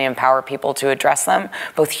would actually empower people to address them,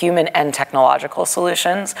 both human and technological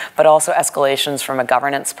solutions, but also escalations from a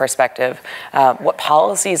governance perspective. What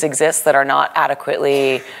policies exist that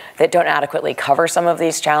don't adequately cover some of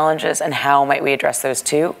these challenges, and how might we address those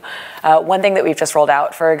too? One thing that we've just rolled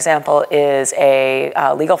out, for example, is a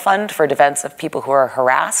legal fund for defense of people who are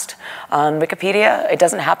harassed on Wikipedia. It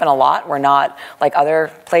doesn't happen a lot. We're not like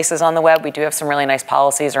other places on the web. We do have some really nice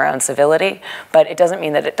policies around civility, but it doesn't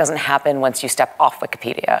mean that it doesn't happen once you step off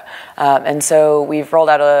Wikipedia. And so we've rolled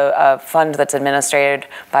out a fund that's administered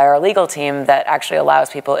by our legal team that actually allows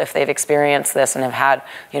people, if they've experienced this and have had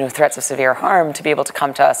threats of severe harm, to be able to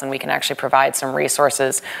come to us, and we can actually provide some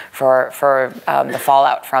resources for the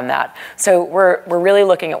fallout from that. So we're really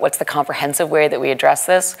looking at what's the comprehensive way that we address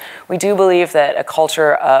this. We do believe that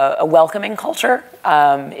a welcoming culture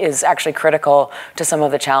is actually critical to some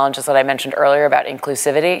of the challenges that I mentioned earlier about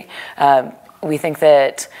inclusivity. We think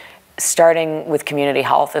that starting with community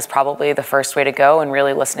health is probably the first way to go, and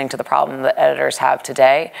really listening to the problem that editors have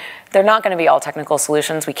today. They're not going to be all technical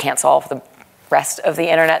solutions. We can't solve the rest of the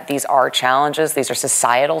internet. These are challenges. These are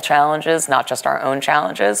societal challenges, not just our own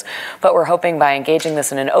challenges. But we're hoping by engaging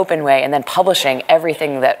this in an open way and then publishing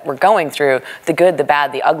everything that we're going through, the good, the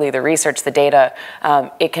bad, the ugly, the research, the data,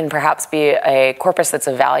 it can perhaps be a corpus that's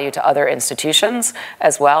of value to other institutions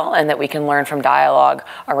as well, and that we can learn from dialogue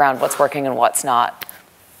around what's working and what's not.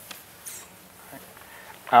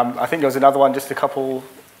 I think there was another one just a couple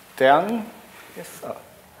down. Yes. Oh.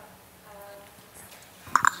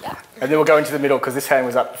 Yeah. And then we'll go into the middle because this hand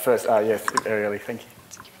was up first. Yes, very early. Thank you.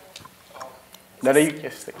 No,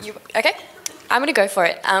 yes. Okay. I'm going to go for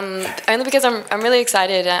it. Only because I'm really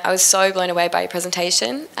excited. I was so blown away by your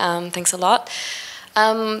presentation. Thanks a lot.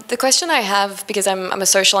 The question I have, because I'm a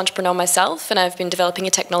social entrepreneur myself and I've been developing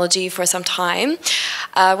a technology for some time,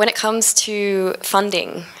 when it comes to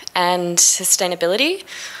funding and sustainability,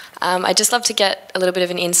 I'd just love to get a little bit of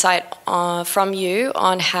an insight from you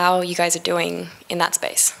on how you guys are doing in that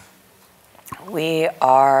space. We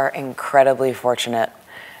are incredibly fortunate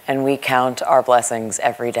and we count our blessings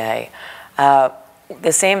every day.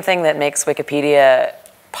 The same thing that makes Wikipedia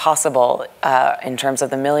possible in terms of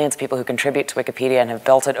the millions of people who contribute to Wikipedia and have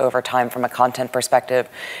built it over time from a content perspective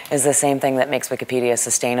is the same thing that makes Wikipedia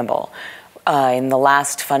sustainable. In the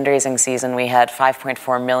last fundraising season, we had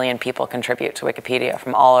 5.4 million people contribute to Wikipedia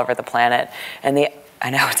from all over the planet. And I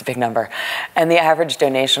know it's a big number. And the average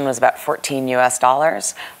donation was about $14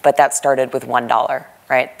 US, but that started with $1,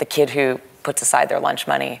 right? The kid who puts aside their lunch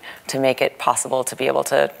money to make it possible to be able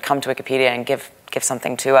to come to Wikipedia and give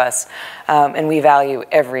something to us. And we value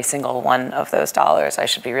every single one of those dollars. I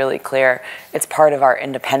should be really clear. It's part of our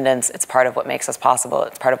independence. It's part of what makes us possible.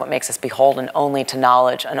 It's part of what makes us beholden only to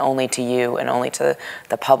knowledge and only to you and only to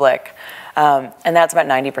the public. And that's about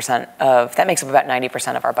 90% that makes up about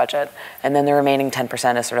 90% of our budget. And then the remaining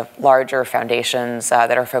 10% is sort of larger foundations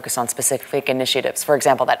that are focused on specific initiatives. For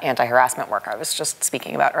example, that anti-harassment work I was just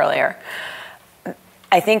speaking about earlier.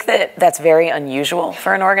 I think that that's very unusual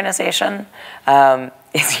for an organization.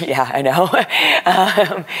 Yeah, I know.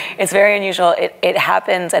 It's very unusual. It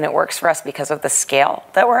happens and it works for us because of the scale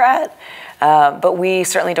that we're at. But we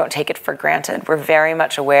certainly don't take it for granted. We're very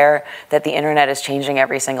much aware that the internet is changing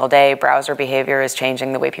every single day. Browser behavior is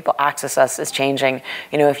changing. The way people access us is changing.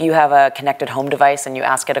 You know, if you have a connected home device and you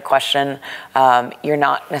ask it a question, you're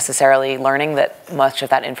not necessarily learning that much of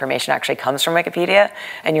that information actually comes from Wikipedia.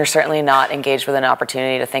 And you're certainly not engaged with an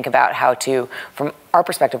opportunity to think about how to, from our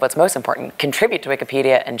perspective, what's most important, contribute to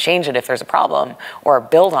Wikipedia and change it if there's a problem, or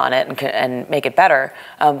build on it and make it better,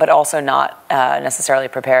 but also not necessarily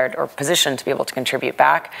prepared or positioned to be able to contribute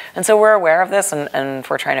back. And so we're aware of this, and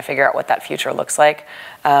we're trying to figure out what that future looks like.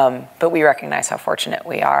 But we recognize how fortunate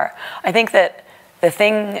we are. I think that the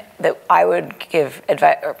thing that I would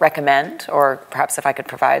recommend, or perhaps if I could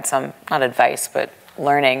provide some, not advice, but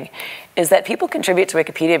learning, is that people contribute to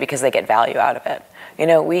Wikipedia because they get value out of it. You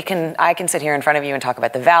know, I can sit here in front of you and talk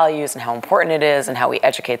about the values and how important it is and how we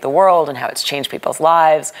educate the world and how it's changed people's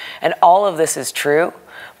lives. And all of this is true.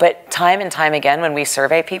 But time and time again, when we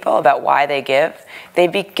survey people about why they give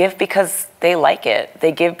give because they like it.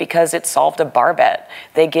 They give because it solved a bar bet.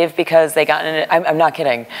 They give because they got in it. I'm not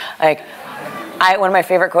kidding. Like, one of my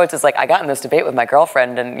favorite quotes is like, I got in this debate with my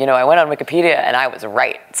girlfriend and, you know, I went on Wikipedia and I was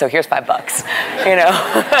right. So here's $5, you know.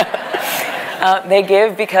 They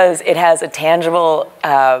give because it has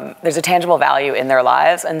there's a tangible value in their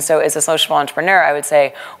lives. And so as a social entrepreneur, I would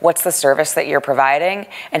say, what's the service that you're providing?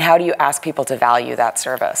 And how do you ask people to value that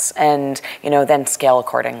service? And, you know, then scale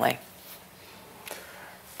accordingly.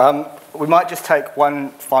 We might just take one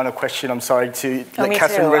final question. I'm sorry to let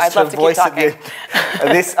Katherine too. rest I'd her love to voice keep at the end of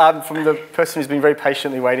this from the person who's been very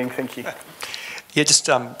patiently waiting. Thank you. Yeah,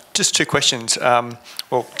 just two questions.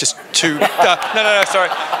 Well, just two. No, sorry.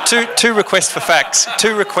 Two requests for facts.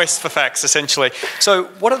 Two requests for facts, essentially. So,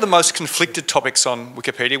 what are the most conflicted topics on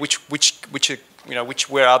Wikipedia? Which are, you know,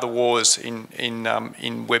 where are the wars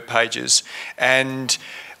in web pages? And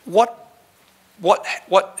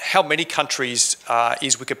how many countries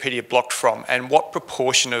is Wikipedia blocked from? And what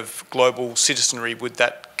proportion of global citizenry would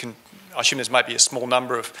that? I assume there's maybe a small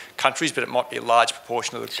number of countries, but it might be a large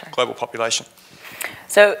proportion of the global population.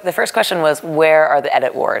 So the first question was, where are the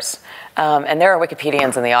edit wars? And there are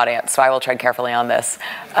Wikipedians in the audience, so I will tread carefully on this.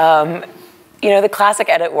 You know, the classic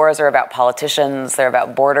edit wars are about politicians, they're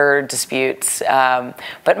about border disputes,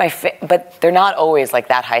 but they're not always like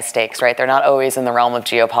that high stakes, right? They're not always in the realm of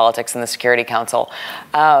geopolitics and the Security Council.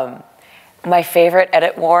 My favorite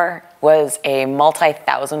edit war was a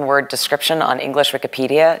multi-thousand-word description on English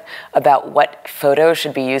Wikipedia about what photo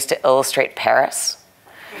should be used to illustrate Paris.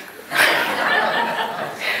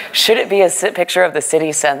 Should it be a picture of the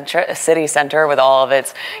city center with all of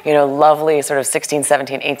its, you know, lovely sort of 16th,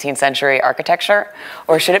 17th, 18th century architecture?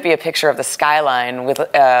 Or should it be a picture of the skyline with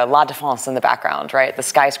La Défense in the background, right? The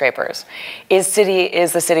skyscrapers. Is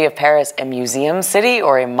the city of Paris a museum city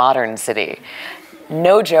or a modern city?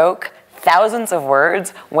 No joke. Thousands of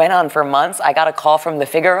words, went on for months. I got a call from the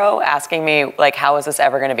Figaro asking me, like, how is this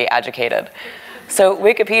ever going to be educated? So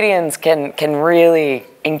Wikipedians can really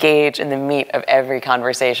engage in the meat of every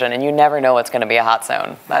conversation, and you never know what's going to be a hot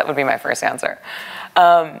zone. That would be my first answer.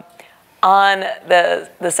 On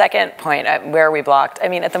the second point, where are we blocked? I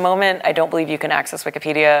mean, at the moment, I don't believe you can access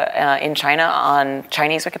Wikipedia in China on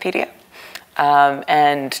Chinese Wikipedia,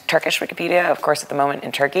 and Turkish Wikipedia, of course, at the moment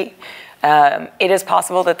in Turkey. It is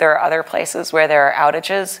possible that there are other places where there are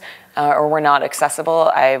outages or we're not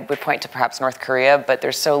accessible. I would point to perhaps North Korea, but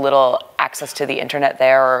there's so little access to the internet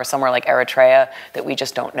there, or somewhere like Eritrea, that we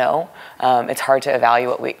just don't know. It's hard to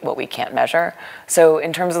evaluate what we can't measure. So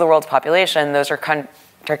in terms of the world's population, those are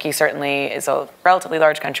Turkey certainly is a relatively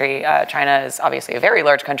large country. China is obviously a very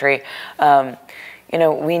large country.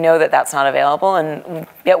 We know that that's not available, and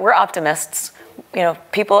yet we're optimists.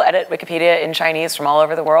 People edit Wikipedia in Chinese from all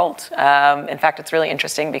over the world. In fact, it's really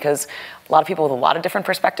interesting because a lot of people with a lot of different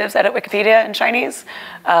perspectives edit Wikipedia in Chinese.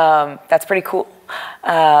 That's pretty cool.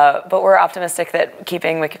 But we're optimistic that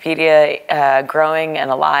keeping Wikipedia growing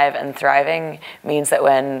and alive and thriving means that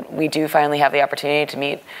when we do finally have the opportunity to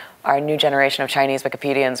meet our new generation of Chinese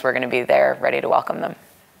Wikipedians, we're going to be there ready to welcome them.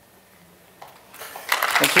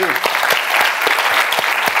 Thank you.